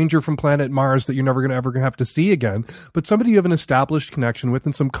some stranger from planet Mars that you're never going to have to see again, but somebody you have an established connection with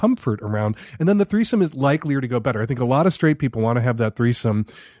and some comfort around. And then the threesome is likelier to go better. I think a lot of straight people want to have that threesome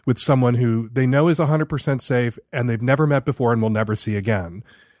with someone who they know is 100% safe and they've never met before and will never see again.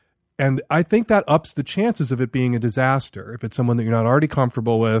 And I think that ups the chances of it being a disaster. If it's someone that you're not already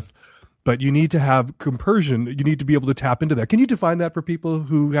comfortable with, but you need to have compersion. You need to be able to tap into that. Can you define that for people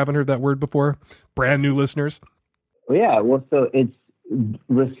who haven't heard that word before? Brand new listeners? Yeah, well, so it's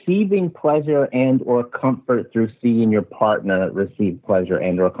receiving pleasure and or comfort through seeing your partner receive pleasure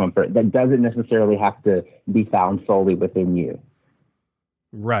and or comfort. That doesn't necessarily have to be found solely within you.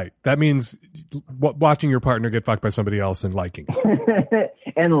 Right. That means watching your partner get fucked by somebody else and liking it.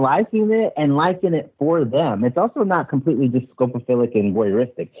 And liking it for them. It's also not completely just scopophilic and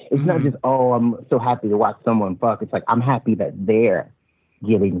voyeuristic. It's not just, I'm so happy to watch someone fuck. It's like, I'm happy that they're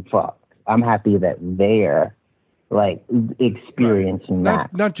getting fucked. I'm happy that they're experiencing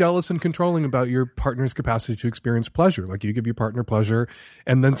that. Not jealous and controlling about your partner's capacity to experience pleasure. Like you give your partner pleasure,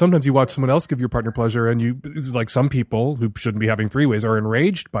 and then sometimes you watch someone else give your partner pleasure, and you, like some people who shouldn't be having three-ways, are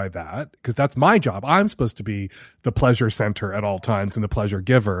enraged by that because that's my job. I'm supposed to be the pleasure center at all times and the pleasure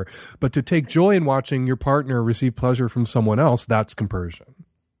giver. But to take joy in watching your partner receive pleasure from someone else, that's compersion.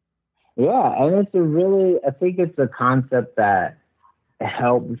 Yeah, and I think it's a concept that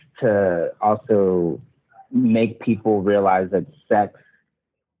helps to also make people realize that sex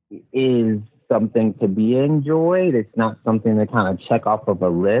is something to be enjoyed. It's not something to kind of check off of a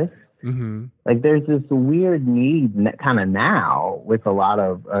list. Mm-hmm. Like there's this weird need kind of now with a lot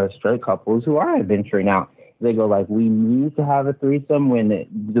of straight couples who are venturing out. They go like, we need to have a threesome when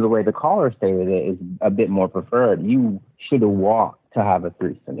the way the caller stated it is a bit more preferred. You should walk to have a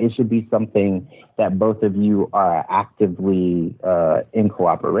threesome. It should be something that both of you are actively in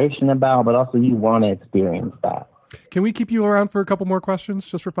cooperation about, but also you want to experience that. Can we keep you around for a couple more questions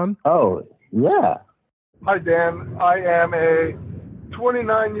just for fun? Oh, yeah. Hi, Dan. I am a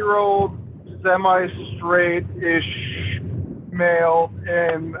 29-year-old semi-straight-ish male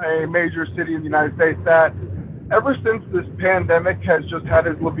in a major city in the United States that ever since this pandemic has just had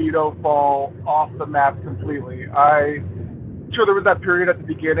his libido fall off the map completely. Sure, there was that period at the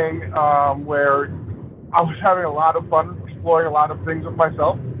beginning where I was having a lot of fun exploring a lot of things with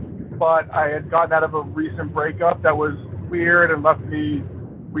myself, but I had gotten out of a recent breakup that was weird and left me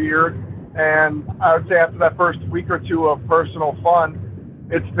weird. And I would say after that first week or two of personal fun,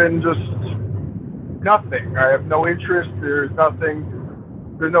 it's been just nothing. I have no interest. There's no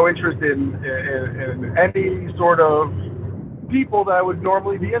interest in any sort of people that I would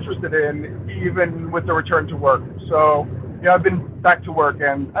normally be interested in, even with the return to work. So, yeah, I've been back to work,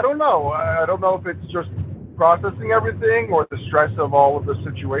 and I don't know. I don't know if it's just processing everything or the stress of all of the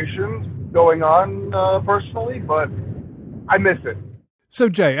situations going on personally, but I miss it. So,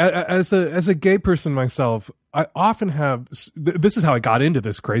 Jay, as a gay person myself, I often have this is how I got into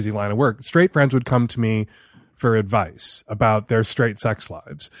this crazy line of work. Straight friends would come to me for advice about their straight sex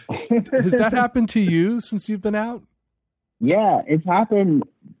lives. Has that happened to you since you've been out? Yeah, it's happened.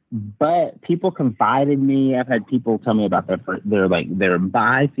 But people confide in me. I've had people tell me about their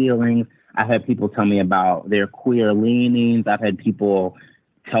bi feelings. I've had people tell me about their queer leanings. I've had people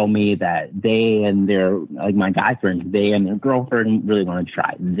tell me that they and their, like my guy friends, they and their girlfriend really want to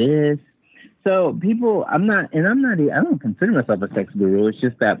try this. So people, I don't consider myself a sex guru. It's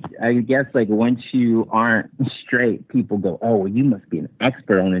just that I guess like once you aren't straight, people go, oh, well, you must be an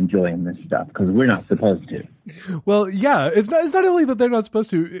expert on enjoying this stuff because we're not supposed to. Well, yeah, it's not only that they're not supposed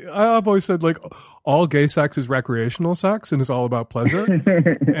to. I've always said like all gay sex is recreational sex and it's all about pleasure.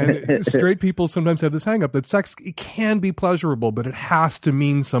 And straight people sometimes have this hang up that sex, it can be pleasurable, but it has to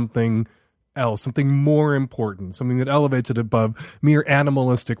mean something else, something more important, something that elevates it above mere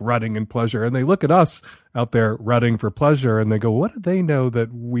animalistic rutting and pleasure. And they look at us out there rutting for pleasure and they go, what do they know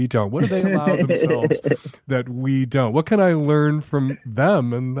that we don't? What do they allow themselves that we don't? What can I learn from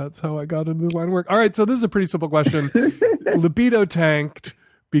them? And that's how I got into the line of work. All right, so this is a pretty simple question. Libido tanked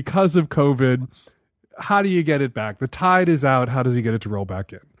because of COVID. How do you get it back? The tide is out. How does he get it to roll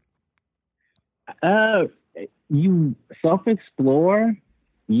back in? You self-explore.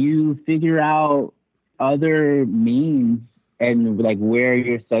 You figure out other means and like where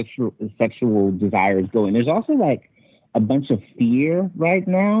your sexual desire is going. There's also like a bunch of fear right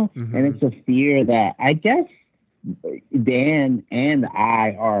now. Mm-hmm. And it's a fear that I guess Dan and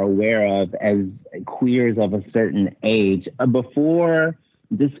I are aware of as queers of a certain age. Before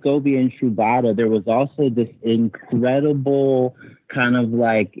Discovia and Truvada, there was also this incredible kind of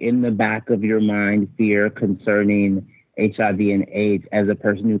like in the back of your mind fear concerning HIV and AIDS as a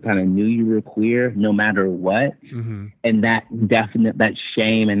person who kind of knew you were queer no matter what. Mm-hmm. And that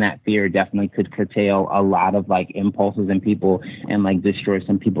shame and that fear definitely could curtail a lot of like impulses in people and like destroy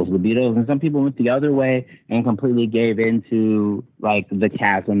some people's libidos. And some people went the other way and completely gave into like the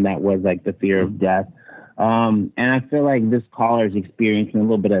chasm that was like the fear of death. And I feel like this caller is experiencing a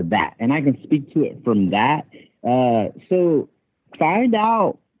little bit of that, and I can speak to it from that. So find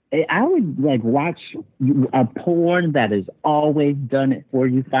out. I would like watch a porn that has always done it for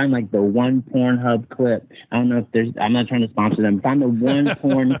you. Find like the one Pornhub clip. I don't know if I'm not trying to sponsor them. Find the one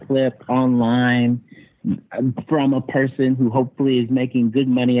porn clip online from a person who hopefully is making good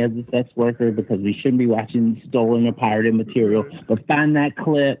money as a sex worker, because we shouldn't be watching stolen or pirated material. But find that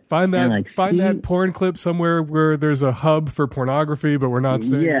clip. Find that porn clip somewhere where there's a hub for pornography, but we're not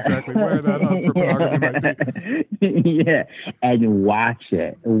saying exactly where that hub for pornography might be. Yeah, and watch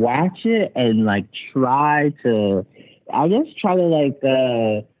it. Watch it and like try to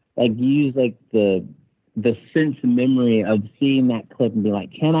use like the sense memory of seeing that clip and be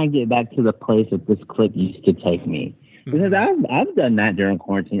like, can I get back to the place that this clip used to take me? Because I've done that during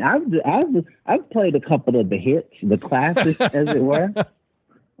quarantine. I've played a couple of the hits, the classics, as it were,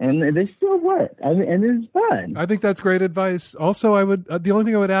 and they still work. I mean, and it's fun. I think that's great advice. Also, the only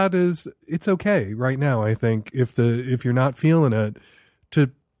thing I would add is it's okay right now. I think if you're not feeling it,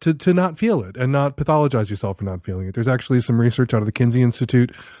 to not feel it and not pathologize yourself for not feeling it. There's actually some research out of the Kinsey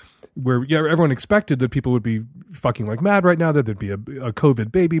Institute where everyone expected that people would be fucking like mad right now, that there'd be a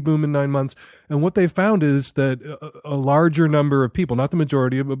COVID baby boom in 9 months. And what they found is that a larger number of people, not the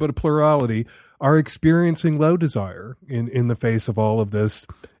majority, but a plurality, are experiencing low desire in the face of all of this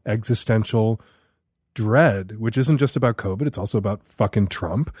existential dread, which isn't just about COVID. It's also about fucking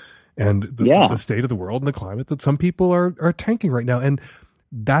Trump and the state of the world and the climate that some people are tanking right now. And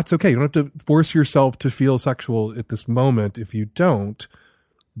that's okay. You don't have to force yourself to feel sexual at this moment if you don't.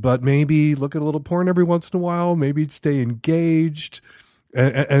 But maybe look at a little porn every once in a while. Maybe stay engaged,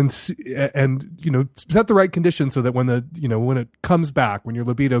 and you know, set the right conditions so that when it comes back, when your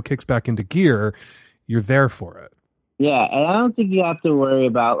libido kicks back into gear, you're there for it. Yeah, and I don't think you have to worry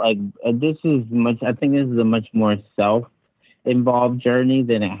about like this is much. I think this is a much more self-involved journey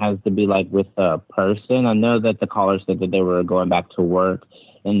than it has to be like with a person. I know that the caller said that they were going back to work,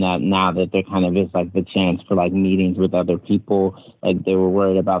 and that now that there kind of is like the chance for like meetings with other people, like they were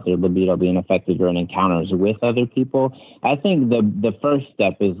worried about their libido being affected during encounters with other people. I think the first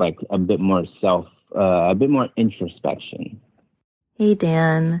step is like a bit more introspection. Hey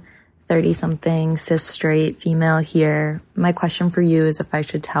Dan, 30-something, cis straight female here. My question for you is if I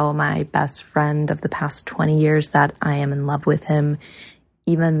should tell my best friend of the past 20 years that I am in love with him,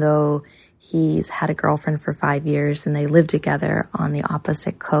 even though he's had a girlfriend for 5 years and they live together on the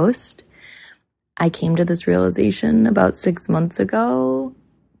opposite coast. I came to this realization about 6 months ago.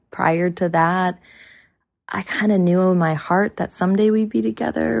 Prior to that, I kind of knew in my heart that someday we'd be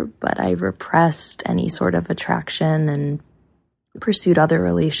together, but I repressed any sort of attraction and pursued other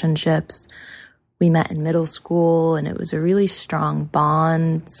relationships. We met in middle school and it was a really strong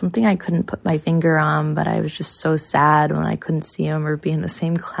bond, something I couldn't put my finger on, but I was just so sad when I couldn't see him or be in the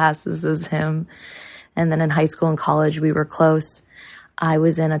same classes as him. And then in high school and college, we were close. I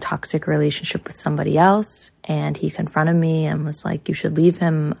was in a toxic relationship with somebody else and he confronted me and was like, you should leave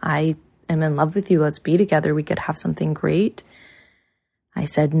him. I am in love with you. Let's be together. We could have something great. I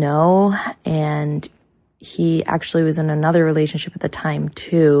said no, and he actually was in another relationship at the time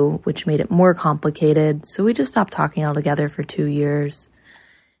too, which made it more complicated. So we just stopped talking altogether for 2 years.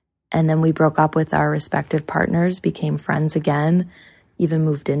 And then we broke up with our respective partners, became friends again, even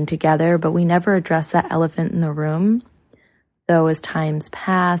moved in together, but we never addressed that elephant in the room. Though as times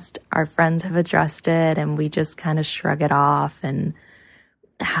passed, our friends have addressed it and we just kind of shrug it off and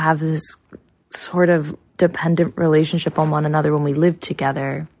have this sort of dependent relationship on one another when we live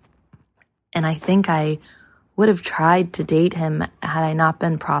together. And I think I would have tried to date him had I not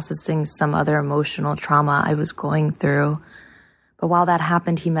been processing some other emotional trauma I was going through. But while that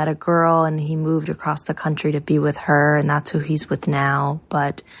happened, he met a girl and he moved across the country to be with her, and that's who he's with now.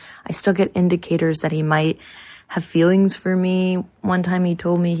 But I still get indicators that he might have feelings for me. One time he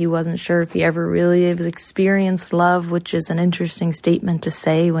told me he wasn't sure if he ever really has experienced love, which is an interesting statement to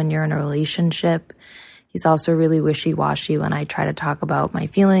say when you're in a relationship. He's also really wishy-washy when I try to talk about my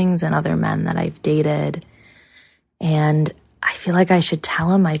feelings and other men that I've dated. And I feel like I should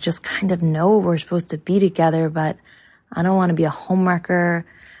tell him I just kind of know we're supposed to be together, but I don't want to be a homewrecker.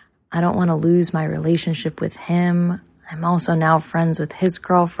 I don't want to lose my relationship with him. I'm also now friends with his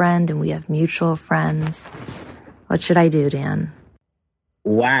girlfriend and we have mutual friends. What should I do, Dan?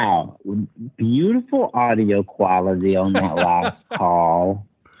 Wow. Beautiful audio quality on that last call.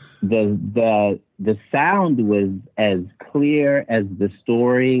 The sound was as clear as the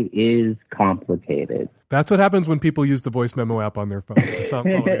story is complicated. That's what happens when people use the voice memo app on their phones. The sound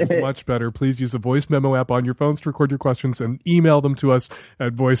quality is much better. Please use the voice memo app on your phones to record your questions and email them to us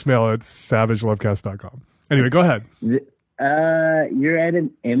at voicemail@savagelovecast.com. Anyway, go ahead. You're at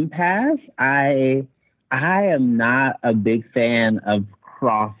an impasse. I am not a big fan of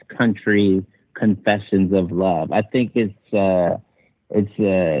cross-country confessions of love. I think it's the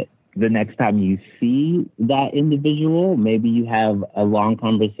next time you see that individual, maybe you have a long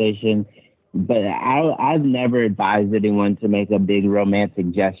conversation. But I've never advised anyone to make a big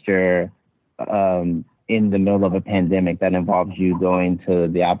romantic gesture in the middle of a pandemic that involves you going to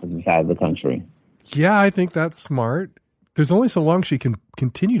the opposite side of the country. Yeah, I think that's smart. There's only so long she can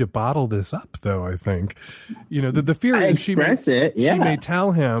continue to bottle this up, though, I think. You know, the fear is she may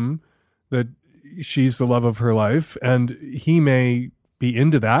tell him that she's the love of her life, and he may be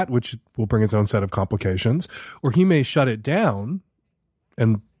into that, which will bring its own set of complications, or he may shut it down,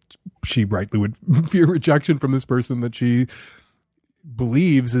 and she rightly would fear rejection from this person that she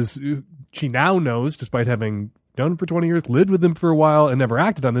believes she now knows, despite having known him for 20 years, lived with him for a while, and never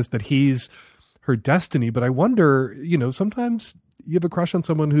acted on this, that he's her destiny. But I wonder, sometimes you have a crush on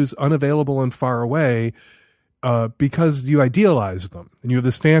someone who's unavailable and far away because you idealize them and you have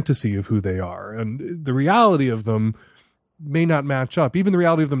this fantasy of who they are. And the reality of them may not match up. Even the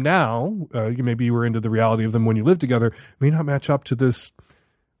reality of them now, maybe you were into the reality of them when you lived together, may not match up to this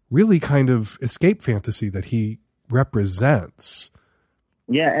really kind of escape fantasy that he represents.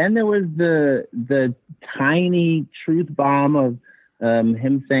 Yeah, and there was the tiny truth bomb of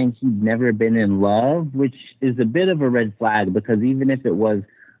him saying he'd never been in love, which is a bit of a red flag, because even if it was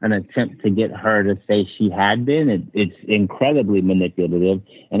an attempt to get her to say she had been, it's incredibly manipulative.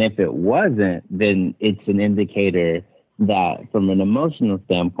 And if it wasn't, then it's an indicator that from an emotional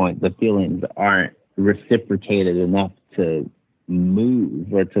standpoint, the feelings aren't reciprocated enough to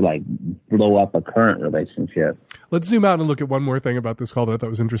move or to like blow up a current relationship. Let's zoom out and look at one more thing about this call that I thought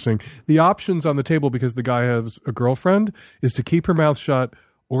was interesting. The options on the table, because the guy has a girlfriend, is to keep her mouth shut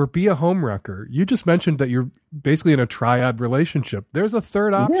or be a homewrecker. You just mentioned that you're basically in a triad relationship. There's a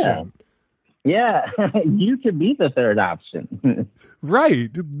third option. Yeah. You could be the third option. Right.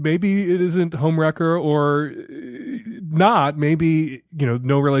 Maybe it isn't homewrecker or not. Maybe,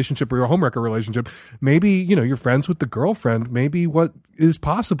 no relationship or a homewrecker relationship. Maybe, you're friends with the girlfriend. Maybe what is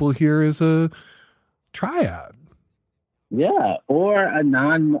possible here is a triad. Yeah. Or a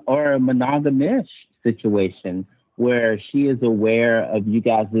monogamish situation where she is aware of you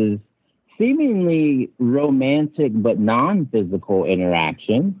guys' seemingly romantic but non-physical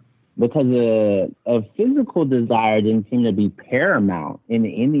interaction, because a physical desire didn't seem to be paramount in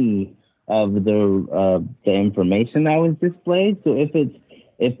any of the information that was displayed. So if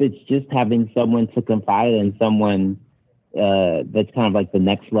it's just having someone to confide in, someone that's kind of like the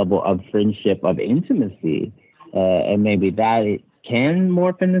next level of friendship, of intimacy, and maybe that it can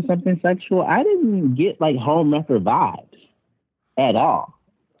morph into something sexual, I didn't get like homewrecker vibes at all.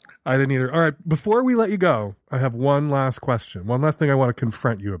 I didn't either. All right, before we let you go, I have one last question. One last thing I want to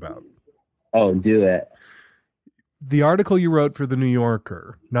confront you about. Oh, do it. The article you wrote for The New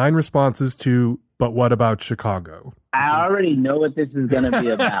Yorker, 9 responses to, but what about Chicago? I already know what this is going to be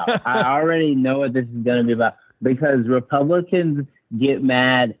about. Because Republicans get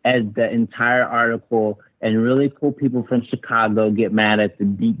mad at the entire article, and really cool people from Chicago get mad at the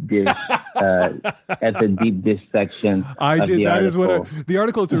deep dish section. The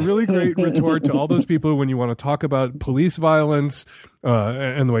article is a really great retort to all those people when you want to talk about police violence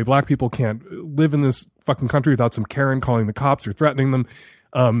and the way black people can't live in this fucking country without some Karen calling the cops or threatening them.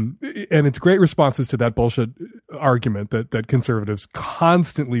 And it's great responses to that bullshit argument that conservatives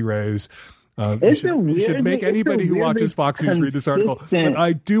constantly raise. You should make anybody who watches Fox News read this article. But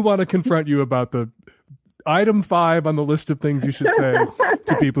I do want to confront you about the item 5 on the list of things you should say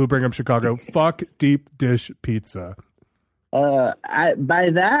to people who bring up Chicago. Fuck deep dish pizza. We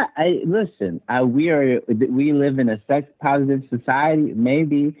live in a sex positive society.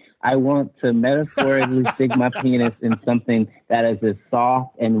 Maybe I want to metaphorically stick my penis in something that is as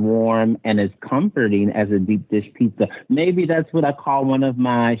soft and warm and as comforting as a deep dish pizza. Maybe that's what I call one of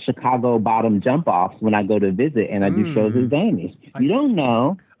my Chicago bottom jump offs when I go to visit and I do shows at Zany's. You don't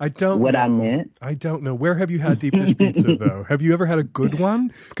know. I meant. I don't know. Where have you had deep dish pizza, though? Have you ever had a good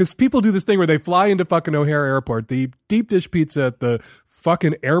one? Because people do this thing where they fly into fucking O'Hare Airport, the deep dish pizza at the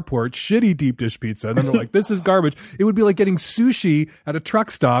fucking airport, shitty deep dish pizza, and then they're like, this is garbage. It would be like getting sushi at a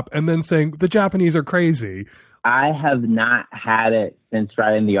truck stop and then saying, the Japanese are crazy. I have not had it since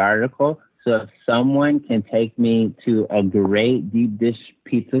writing the article. So if someone can take me to a great deep dish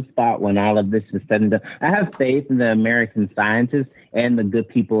pizza spot when all of this is said and done, I have faith in the American scientists and the good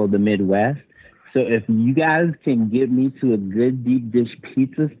people of the Midwest. So if you guys can get me to a good deep dish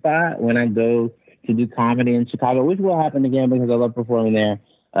pizza spot when I go to do comedy in Chicago, which will happen again because I love performing there,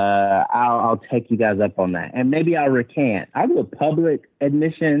 I'll take you guys up on that. And maybe I'll recant. I'll do a public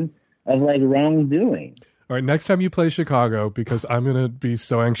admission of like wrongdoing. All right, next time you play Chicago, because I'm going to be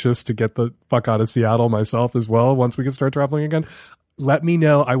so anxious to get the fuck out of Seattle myself as well once we can start traveling again, let me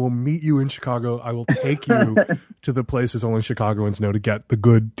know. I will meet you in Chicago. I will take you to the places only Chicagoans know to get the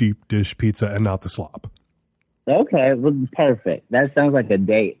good deep dish pizza and not the slop. Okay, well, perfect. That sounds like a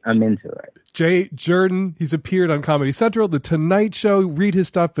date. I'm into it. Jay Jurden, he's appeared on Comedy Central, The Tonight Show. Read his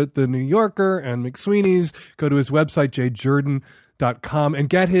stuff at The New Yorker and McSweeney's. Go to his website, jjurden.com, and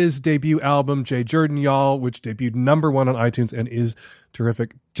get his debut album, Jay Jurden, y'all, which debuted #1 on iTunes and is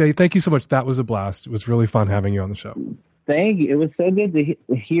terrific. Jay, thank you so much. That was a blast. It was really fun having you on the show. Thank you. It was so good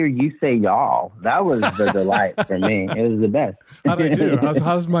to hear you say y'all. That was the delight for me. It was the best. How'd I do?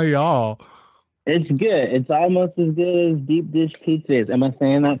 How's my y'all? It's good. It's almost as good as deep dish pizza is. Am I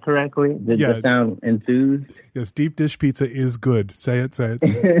saying that correctly? Does that sound enthused? Yes, deep dish pizza is good. Say it. Say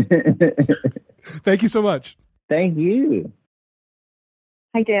it. Thank you so much. Thank you.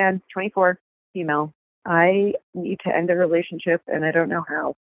 Hi, Dan. 24, female. I need to end a relationship, and I don't know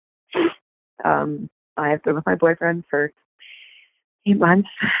how. I've been with my boyfriend for 8 months,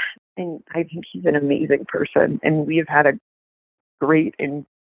 and I think he's an amazing person, and we have had a great and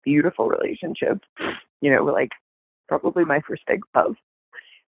beautiful relationship. You know, like probably my first big love.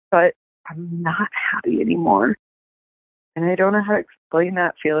 But I'm not happy anymore, and I don't know how to explain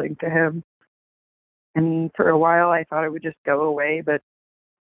that feeling to him. And for a while, I thought it would just go away, but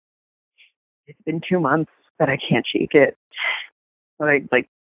it's been 2 months that I can't shake it. But I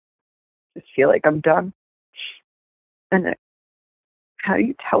just feel like I'm done. And how do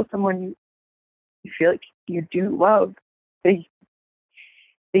you tell someone you feel like you do love that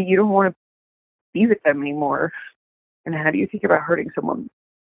you don't want to be with them anymore? And how do you think about hurting someone?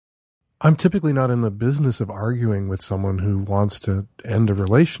 I'm typically not in the business of arguing with someone who wants to end a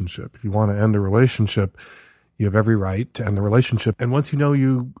relationship. If you want to end a relationship, you have every right to end the relationship. And once you know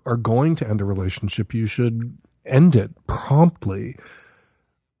you are going to end a relationship, you should end it promptly.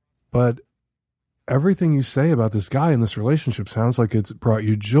 But everything you say about this guy in this relationship sounds like it's brought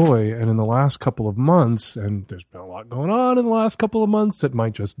you joy. And in the last couple of months, and there's been a lot going on in the last couple of months that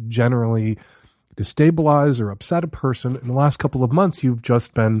might just generally destabilize or upset a person. In the last couple of months, you've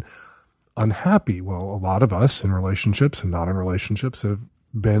just been unhappy. Well, a lot of us in relationships and not in relationships have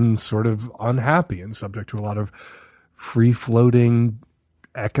been sort of unhappy and subject to a lot of free-floating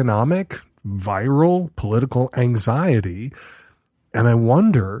economic, viral, political anxiety. And I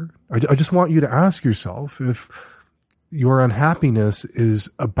wonder, I just want you to ask yourself if your unhappiness is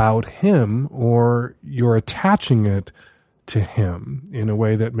about him or you're attaching it to him in a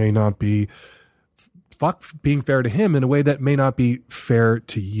way that may not be being fair to him, in a way that may not be fair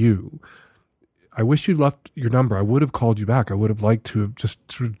to you. I wish you'd left your number. I would have called you back. I would have liked to have just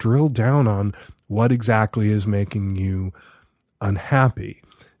sort of drilled down on what exactly is making you unhappy.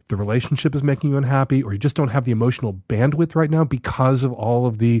 The relationship is making you unhappy, or you just don't have the emotional bandwidth right now because of all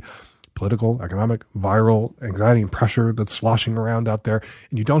of the political, economic, viral anxiety and pressure that's sloshing around out there,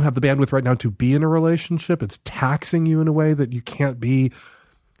 and you don't have the bandwidth right now to be in a relationship. It's taxing you in a way that you can't be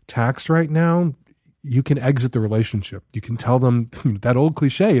taxed right now. You can exit the relationship. You can tell them that old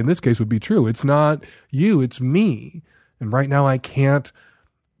cliche in this case would be true. It's not you, it's me. And right now I can't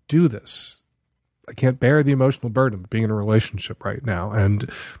do this. I can't bear the emotional burden of being in a relationship right now.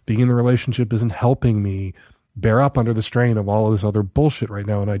 And being in the relationship isn't helping me bear up under the strain of all of this other bullshit right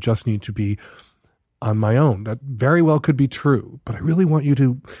now. And I just need to be on my own. That very well could be true, but I really want you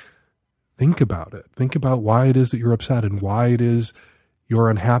to think about it. Think about why it is that you're upset and why it is you're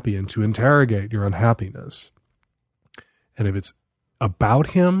unhappy, and to interrogate your unhappiness. And if it's about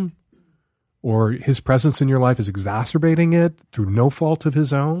him or his presence in your life is exacerbating it through no fault of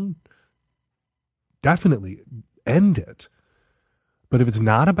his own, definitely end it. But if it's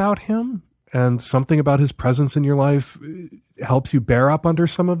not about him and something about his presence in your life helps you bear up under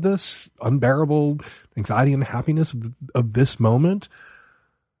some of this unbearable anxiety and happiness of this moment,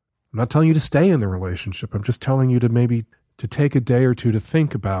 I'm not telling you to stay in the relationship. I'm just telling you to maybe to take a day or two to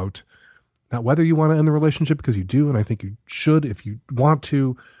think about not whether you want to end the relationship, because you do, and I think you should if you want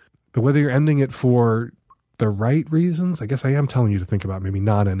to, but whether you're ending it for the right reasons. I guess I am telling you to think about maybe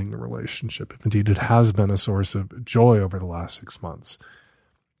not ending the relationship, if indeed it has been a source of joy over the last 6 months.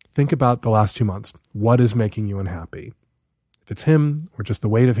 think about the last 2 months. What is making you unhappy? If it's him or just the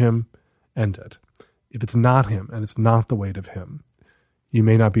weight of him, end it. If it's not him and it's not the weight of him, you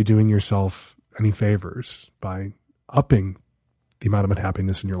may not be doing yourself any favors by upping the amount of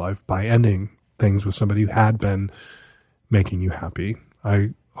unhappiness in your life, by ending things with somebody who had been making you happy.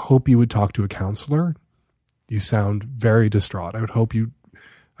 I hope you would talk to a counselor. You sound very distraught. I hope you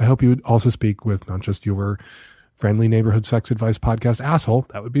would also speak with not just your friendly neighborhood sex advice podcast asshole,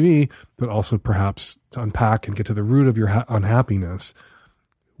 that would be me, but also perhaps to unpack and get to the root of your unhappiness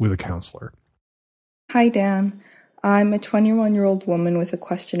with a counselor. Hi, Dan. I'm a 21-year-old woman with a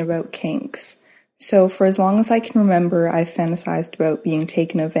question about kinks. So for as long as I can remember, I've fantasized about being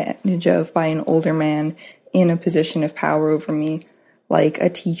taken advantage of by an older man in a position of power over me, like a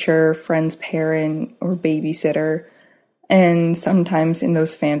teacher, friend's parent, or babysitter. And sometimes in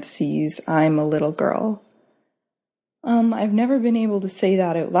those fantasies, I'm a little girl. I've never been able to say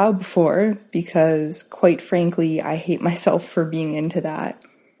that out loud before because, quite frankly, I hate myself for being into that.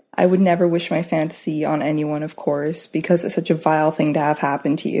 I would never wish my fantasy on anyone, of course, because it's such a vile thing to have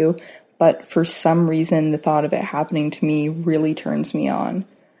happen to you, but for some reason, the thought of it happening to me really turns me on.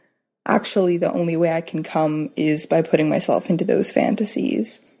 Actually, the only way I can come is by putting myself into those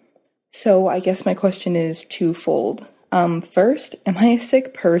fantasies. So I guess my question is twofold. First, am I a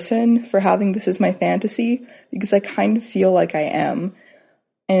sick person for having this as my fantasy? Because I kind of feel like I am.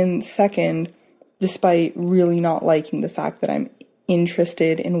 And second, despite really not liking the fact that I'm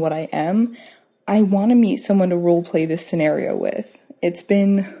interested in what I am, I want to meet someone to roleplay this scenario with. It's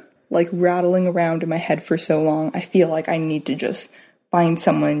been like rattling around in my head for so long, I feel like I need to just find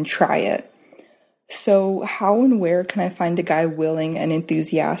someone and try it. So how and where can I find a guy willing and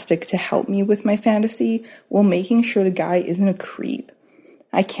enthusiastic to help me with my fantasy while making sure the guy isn't a creep?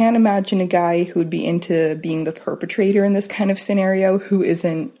 I can't imagine a guy who would be into being the perpetrator in this kind of scenario who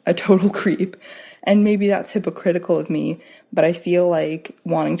isn't a total creep. And maybe that's hypocritical of me, but I feel like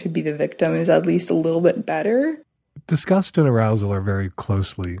wanting to be the victim is at least a little bit better. Disgust and arousal are very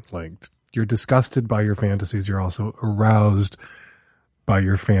closely linked. You're disgusted by your fantasies. You're also aroused by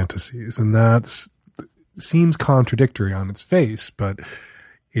your fantasies. And that seems contradictory on its face, but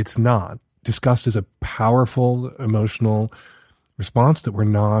it's not. Disgust is a powerful emotional response that we're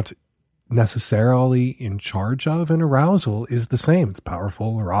not necessarily in charge of, and arousal is the same. It's a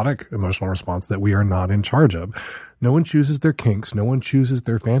powerful, erotic, emotional response that we are not in charge of. No one chooses their kinks. No one chooses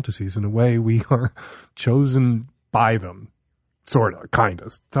their fantasies. In a way, we are chosen by them. Sort of, kind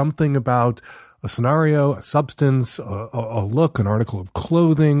of. Something about a scenario, a substance, a look, an article of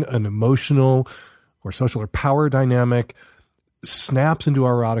clothing, an emotional or social or power dynamic snaps into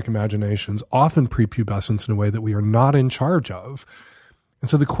our erotic imaginations, often prepubescent in a way that we are not in charge of. And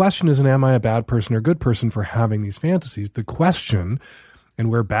so the question isn't, am I a bad person or good person for having these fantasies? The question,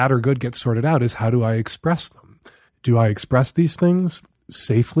 and where bad or good gets sorted out, is how do I express them? Do I express these things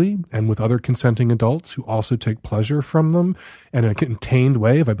safely and with other consenting adults who also take pleasure from them and in a contained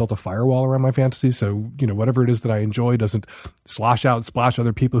way? Have I built a firewall around my fantasies so, whatever it is that I enjoy doesn't splash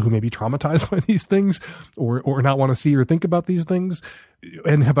other people who may be traumatized by these things or not want to see or think about these things?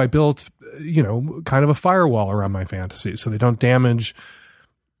 And have I built, kind of a firewall around my fantasies so they don't damage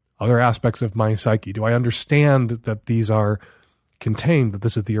other aspects of my psyche? Do I understand that these are contained, that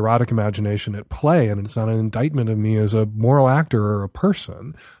this is the erotic imagination at play, and it's not an indictment of me as a moral actor or a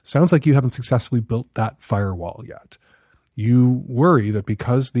person? Sounds like you haven't successfully built that firewall yet. You worry that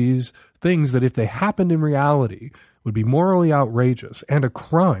because these things that if they happened in reality would be morally outrageous and a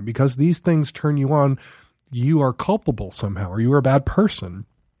crime, because these things turn you on, you are culpable somehow, or you are a bad person.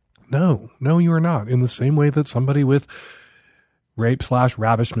 No, you are not. In the same way that somebody with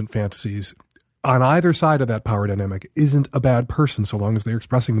rape/ravishment fantasies on either side of that power dynamic isn't a bad person so long as they're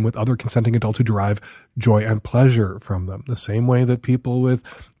expressing them with other consenting adults who derive joy and pleasure from them. The same way that people with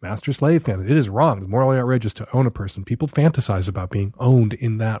master-slave fantasy, it is wrong, it's morally outrageous to own a person. People fantasize about being owned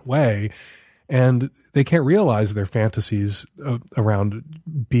in that way, and they can't realize their fantasies around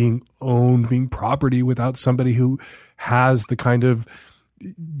being owned, being property, without somebody who has the kind of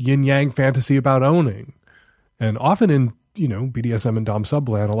yin-yang fantasy about owning. And often in BDSM and Dom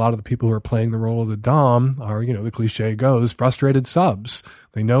subland, a lot of the people who are playing the role of the Dom are, the cliche goes, frustrated subs.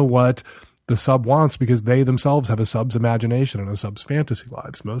 They know what the sub wants because they themselves have a sub's imagination and a sub's fantasy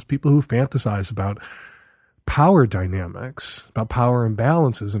lives. Most people who fantasize about power dynamics, about power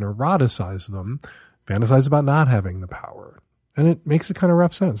imbalances and eroticize them, fantasize about not having the power. And it makes a kind of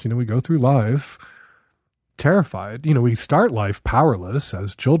rough sense. We go through life terrified. We start life powerless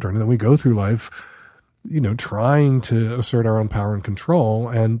as children, and then we go through life trying to assert our own power and control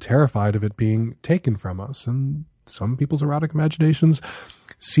and terrified of it being taken from us. And some people's erotic imaginations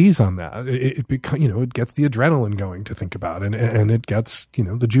seize on that. It gets the adrenaline going to think about, and it gets,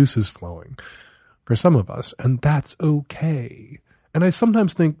 the juices flowing for some of us, and that's okay. And I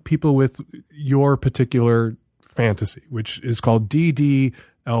sometimes think people with your particular fantasy, which is called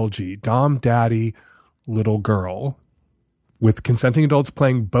DDLG, Dom, Daddy, Little Girl, with consenting adults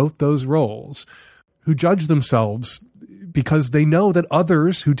playing both those roles, who judge themselves because they know that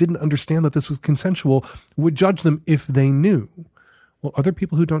others who didn't understand that this was consensual would judge them if they knew. Well, other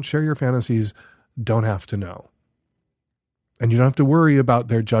people who don't share your fantasies don't have to know. And you don't have to worry about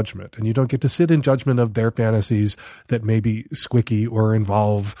their judgment. And you don't get to sit in judgment of their fantasies that may be squicky or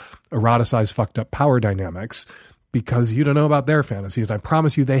involve eroticized, fucked up power dynamics, because you don't know about their fantasies. And I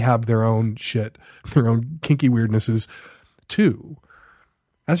promise you, they have their own shit, their own kinky weirdnesses too.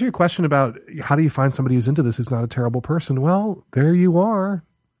 As for your question about how do you find somebody who's into this who's not a terrible person? Well, there you are.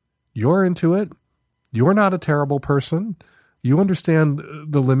 You're into it. You're not a terrible person. You understand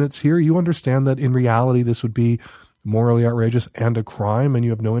the limits here. You understand that in reality, this would be morally outrageous and a crime, and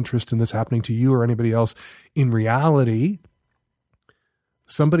you have no interest in this happening to you or anybody else. In reality,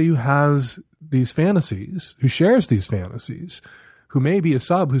 somebody who has these fantasies, who shares these fantasies, who may be a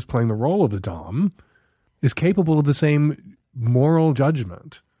sub who's playing the role of the dom, is capable of the same moral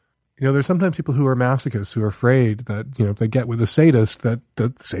judgment. There's sometimes people who are masochists who are afraid that, if they get with a sadist, that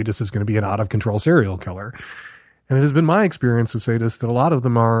the sadist is going to be an out-of-control serial killer. And it has been my experience with sadists that a lot of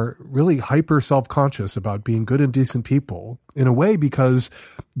them are really hyper self-conscious about being good and decent people, in a way because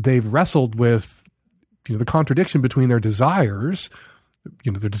they've wrestled with, the contradiction between their desires,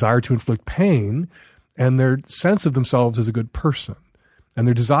 their desire to inflict pain, and their sense of themselves as a good person, and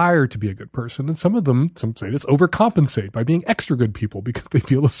their desire to be a good person. And some sadists overcompensate by being extra good people because they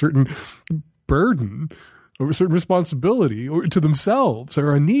feel a certain burden or a certain responsibility or to themselves,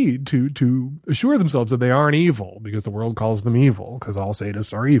 or a need to assure themselves that they aren't evil because the world calls them evil, because all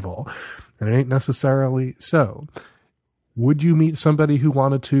sadists are evil. And it ain't necessarily so. Would you meet somebody who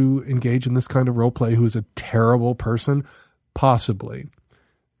wanted to engage in this kind of role play who is a terrible person? Possibly.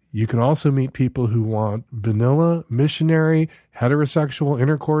 You can also meet people who want vanilla, missionary, heterosexual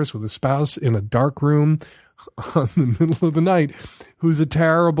intercourse with a spouse in a dark room in the middle of the night who's a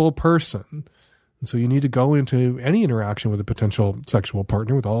terrible person. And so you need to go into any interaction with a potential sexual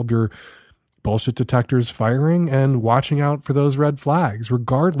partner with all of your bullshit detectors firing and watching out for those red flags,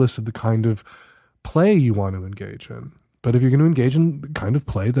 regardless of the kind of play you want to engage in. But if you're going to engage in the kind of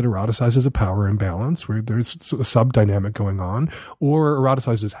play that eroticizes a power imbalance, where there's a sub-dynamic going on, or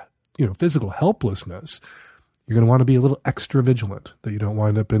eroticizes, physical helplessness, you're going to want to be a little extra vigilant that you don't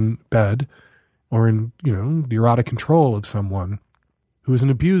wind up in bed or in, the erotic control of someone who is an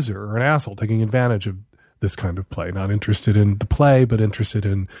abuser or an asshole taking advantage of this kind of play, not interested in the play, but interested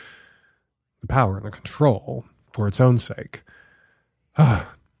in the power and the control for its own sake.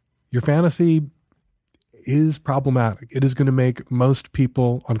 Your fantasy is problematic. It is going to make most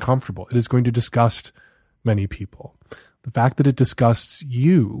people uncomfortable. It is going to disgust many people. The fact that it disgusts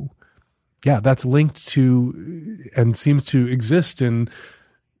you, that's linked to and seems to exist in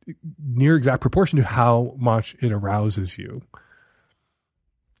near exact proportion to how much it arouses you.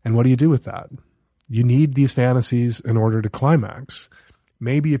 And what do you do with that? You need these fantasies in order to climax.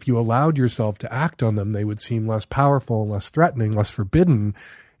 Maybe if you allowed yourself to act on them, they would seem less powerful, less threatening, less forbidden,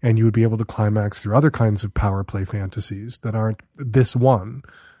 and you would be able to climax through other kinds of power play fantasies that aren't this one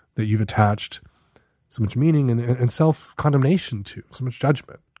that you've attached so much meaning and self-condemnation to, so much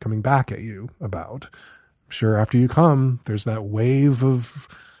judgment coming back at you about. I'm sure after you come, there's that wave of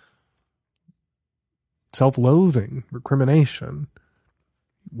self-loathing, recrimination.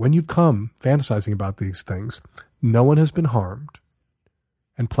 When you've come fantasizing about these things, no one has been harmed,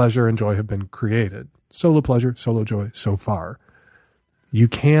 and pleasure and joy have been created. Solo pleasure, solo joy so far. You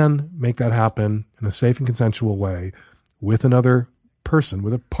can make that happen in a safe and consensual way with another person,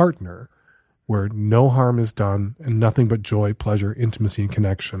 with a partner, where no harm is done and nothing but joy, pleasure, intimacy, and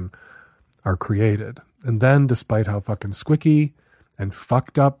connection are created. And then, despite how fucking squicky and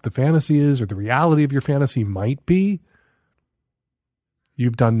fucked up the fantasy is, or the reality of your fantasy might be,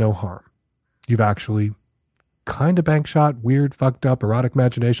 you've done no harm. You've actually kind of bank shot, weird, fucked up, erotic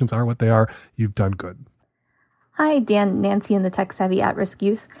imaginations are what they are. You've done good. Hi, Dan, Nancy, and the tech-savvy at-risk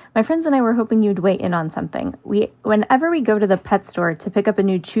youth. My friends and I were hoping you'd weigh in on something. Whenever we go to the pet store to pick up a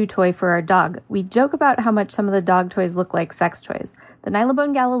new chew toy for our dog, we joke about how much some of the dog toys look like sex toys. The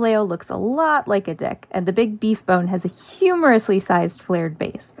Nylabone Galileo looks a lot like a dick, and the Big Beef Bone has a humorously sized flared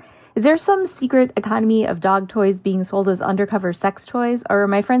base. Is there some secret economy of dog toys being sold as undercover sex toys, or are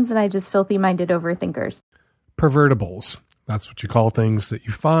my friends and I just filthy-minded overthinkers? Pervertibles. That's what you call things that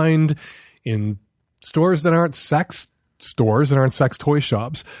you find in stores that aren't sex stores that aren't sex toy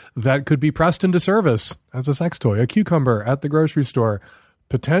shops that could be pressed into service as a sex toy. A cucumber at the grocery store,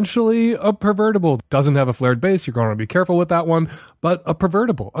 potentially a pervertible. Doesn't have a flared base. You're going to be careful with that one. But a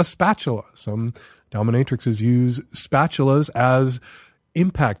pervertible, a spatula. Some dominatrixes use spatulas as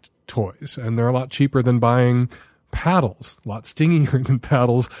impact toys, and they're a lot cheaper than buying paddles. A lot stingier than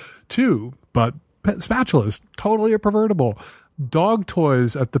paddles, too. But spatulas, totally a pervertible. Dog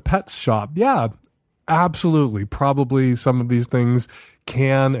toys at the pet shop. Yeah, absolutely. Probably some of these things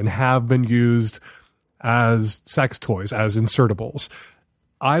can and have been used as sex toys, as insertables.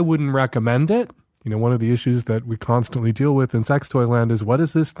 I wouldn't recommend it. You know, one of the issues that we constantly deal with in sex toy land is, what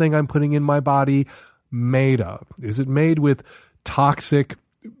is this thing I'm putting in my body made of? Is it made with toxic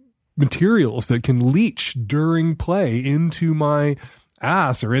materials that can leach during play into my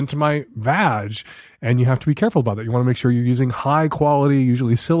ass or into my vag? And you have to be careful about that. You want to make sure you're using high quality,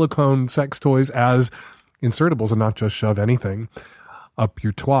 usually silicone sex toys as insertables and not just shove anything up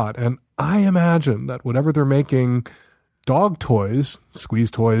your twat. And I imagine that whatever they're making dog toys,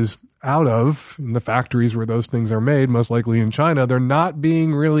 squeeze toys out of in the factories where those things are made, most likely in China, they're not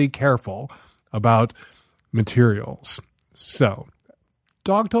being really careful about materials. So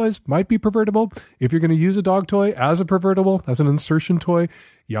dog toys might be pervertible. If you're going to use a dog toy as a pervertible, as an insertion toy,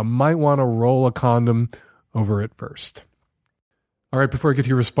 you might want to roll a condom over it first. All right, before I get to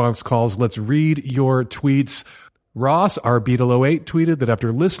your response calls, let's read your tweets. Ross, our Beetle08, tweeted that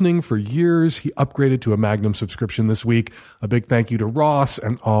after listening for years, he upgraded to a Magnum subscription this week. A big thank you to Ross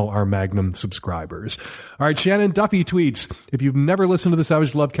and all our Magnum subscribers. All right, Shannon Duffy tweets, if you've never listened to the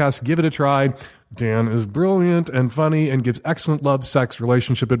Savage Lovecast, give it a try. Dan is brilliant and funny and gives excellent love, sex,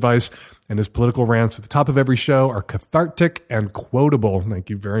 relationship advice, and his political rants at the top of every show are cathartic and quotable. Thank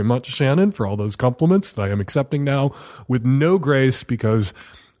you very much, Shannon, for all those compliments that I am accepting now with no grace, because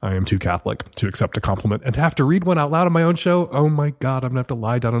I am too Catholic to accept a compliment. And to have to read one out loud on my own show, oh my God, I'm going to have to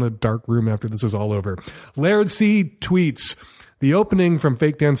lie down in a dark room after this is all over. Laird C. tweets, the opening from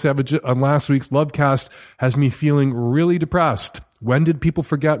Fake Dan Savage on last week's Lovecast has me feeling really depressed. When did people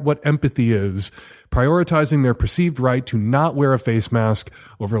forget what empathy is? Prioritizing their perceived right to not wear a face mask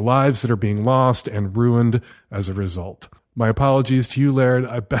over lives that are being lost and ruined as a result. My apologies to you, Laird.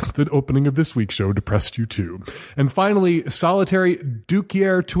 I bet the opening of this week's show depressed you too. And finally, Solitary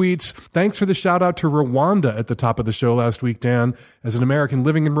Dukier tweets, thanks for the shout out to Rwanda at the top of the show last week, Dan. As an American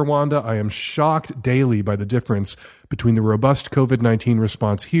living in Rwanda, I am shocked daily by the difference between the robust COVID-19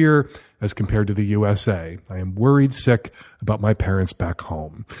 response here as compared to the USA. I am worried sick about my parents back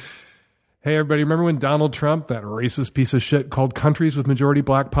home. Hey, everybody, remember when Donald Trump, that racist piece of shit, called countries with majority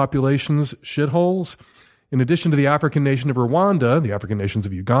black populations shitholes? In addition to the African nation of Rwanda, the African nations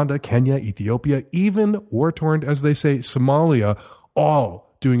of Uganda, Kenya, Ethiopia, even war-torn, as they say, Somalia,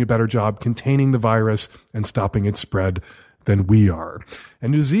 all doing a better job containing the virus and stopping its spread than we are.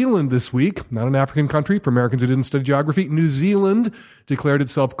 And New Zealand this week, not an African country for Americans who didn't study geography, New Zealand declared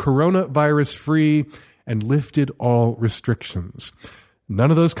itself coronavirus-free and lifted all restrictions. None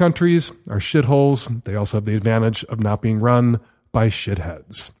of those countries are shitholes. They also have the advantage of not being run by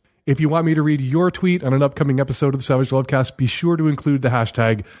shitheads. If you want me to read your tweet on an upcoming episode of the Savage Lovecast, be sure to include the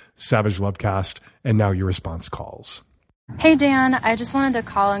hashtag SavageLovecast. And now your response calls. Hey, Dan. I just wanted to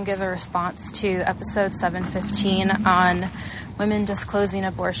call and give a response to episode 715 on women disclosing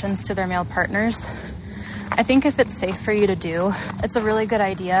abortions to their male partners. I think if it's safe for you to do, it's a really good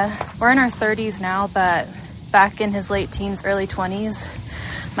idea. We're in our 30s now, but back in his late teens, early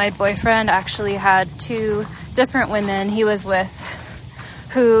 20s, my boyfriend actually had 2 different women he was with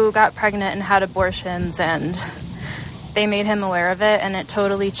who got pregnant and had abortions, and they made him aware of it, and it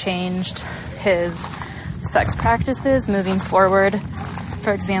totally changed his sex practices moving forward.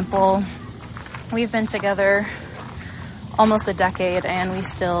 For example, we've been together almost a decade, and we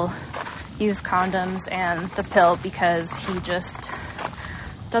still use condoms and the pill because he just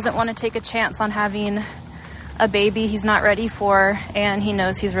doesn't want to take a chance on having a baby he's not ready for, and he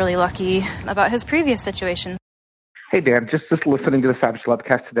knows he's really lucky about his previous situation. Hey, Dan, just listening to the Savage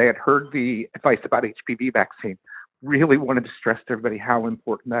Lovecast today, I'd heard the advice about HPV vaccine. Really wanted to stress to everybody how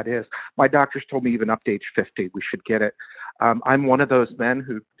important that is. My doctors told me even up to age 50, we should get it. I'm one of those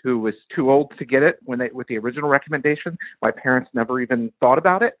men who was too old to get it with the original recommendation. My parents never even thought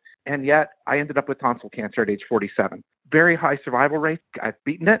about it. And yet I ended up with tonsil cancer at age 47. Very high survival rate. I've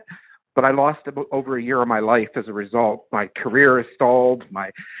beaten it. But I lost over a year of my life as a result. My career is stalled.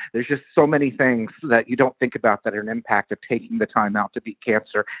 There's just so many things that you don't think about that are an impact of taking the time out to beat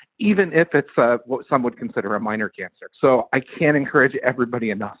cancer, even if it's what some would consider a minor cancer. So I can't encourage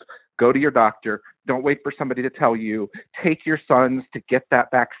everybody enough. Go to your doctor. Don't wait for somebody to tell you. Take your sons to get that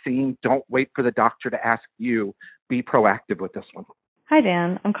vaccine. Don't wait for the doctor to ask you. Be proactive with this one. Hi,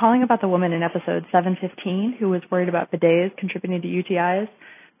 Dan. I'm calling about the woman in episode 715 who was worried about bidets contributing to UTIs.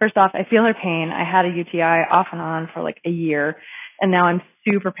 First off, I feel her pain. I had a UTI off and on for like a year, and now I'm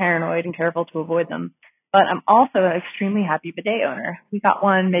super paranoid and careful to avoid them. But I'm also an extremely happy bidet owner. We got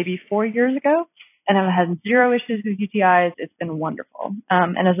one maybe 4 years ago, and I've had zero issues with UTIs. It's been wonderful.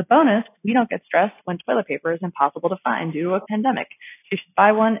 And as a bonus, we don't get stressed when toilet paper is impossible to find due to a pandemic. You should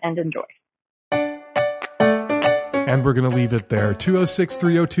buy one and enjoy. And we're going to leave it there.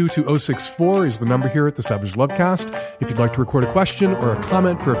 206-302-2064 is the number here at the Savage Lovecast. If you'd like to record a question or a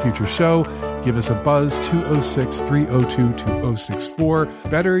comment for a future show, give us a buzz,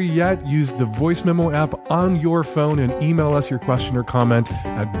 206-302-2064. Better yet, use the voice memo app on your phone and email us your question or comment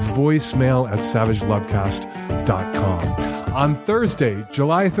at voicemail@savagelovecast.com. On Thursday,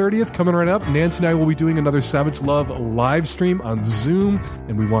 July 30th, coming right up, Nancy and I will be doing another Savage Love live stream on Zoom,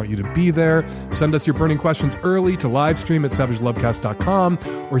 and we want you to be there. Send us your burning questions early to livestream@savagelovecast.com,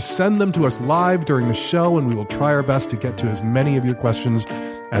 or send them to us live during the show, and we will try our best to get to as many of your questions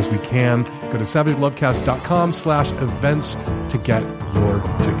as we can. Go to savagelovecast.com/events to get your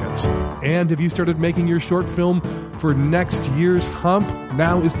tickets. And have you started making your short film for next year's Hump?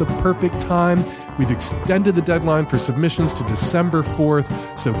 Now is the perfect time. We've extended the deadline for submissions to December 4th,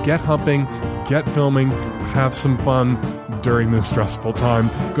 so get humping, get filming, have some fun during this stressful time.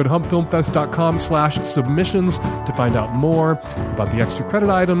 Go to humpfilmfest.com/submissions to find out more about the extra credit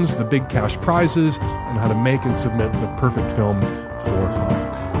items, the big cash prizes, and how to make and submit the perfect film for Hump.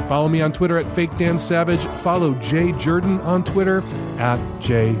 Follow me on Twitter at FakeDanSavage. Follow Jay Jurden on Twitter at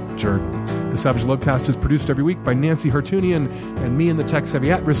Jay Jurden. The Savage Lovecast is produced every week by Nancy Hartunian and me and the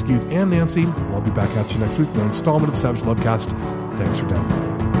tech-savvy at-risk youth and Nancy. I'll be back at you next week with an installment of the Savage Lovecast. Thanks for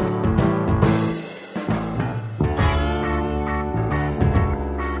downloading.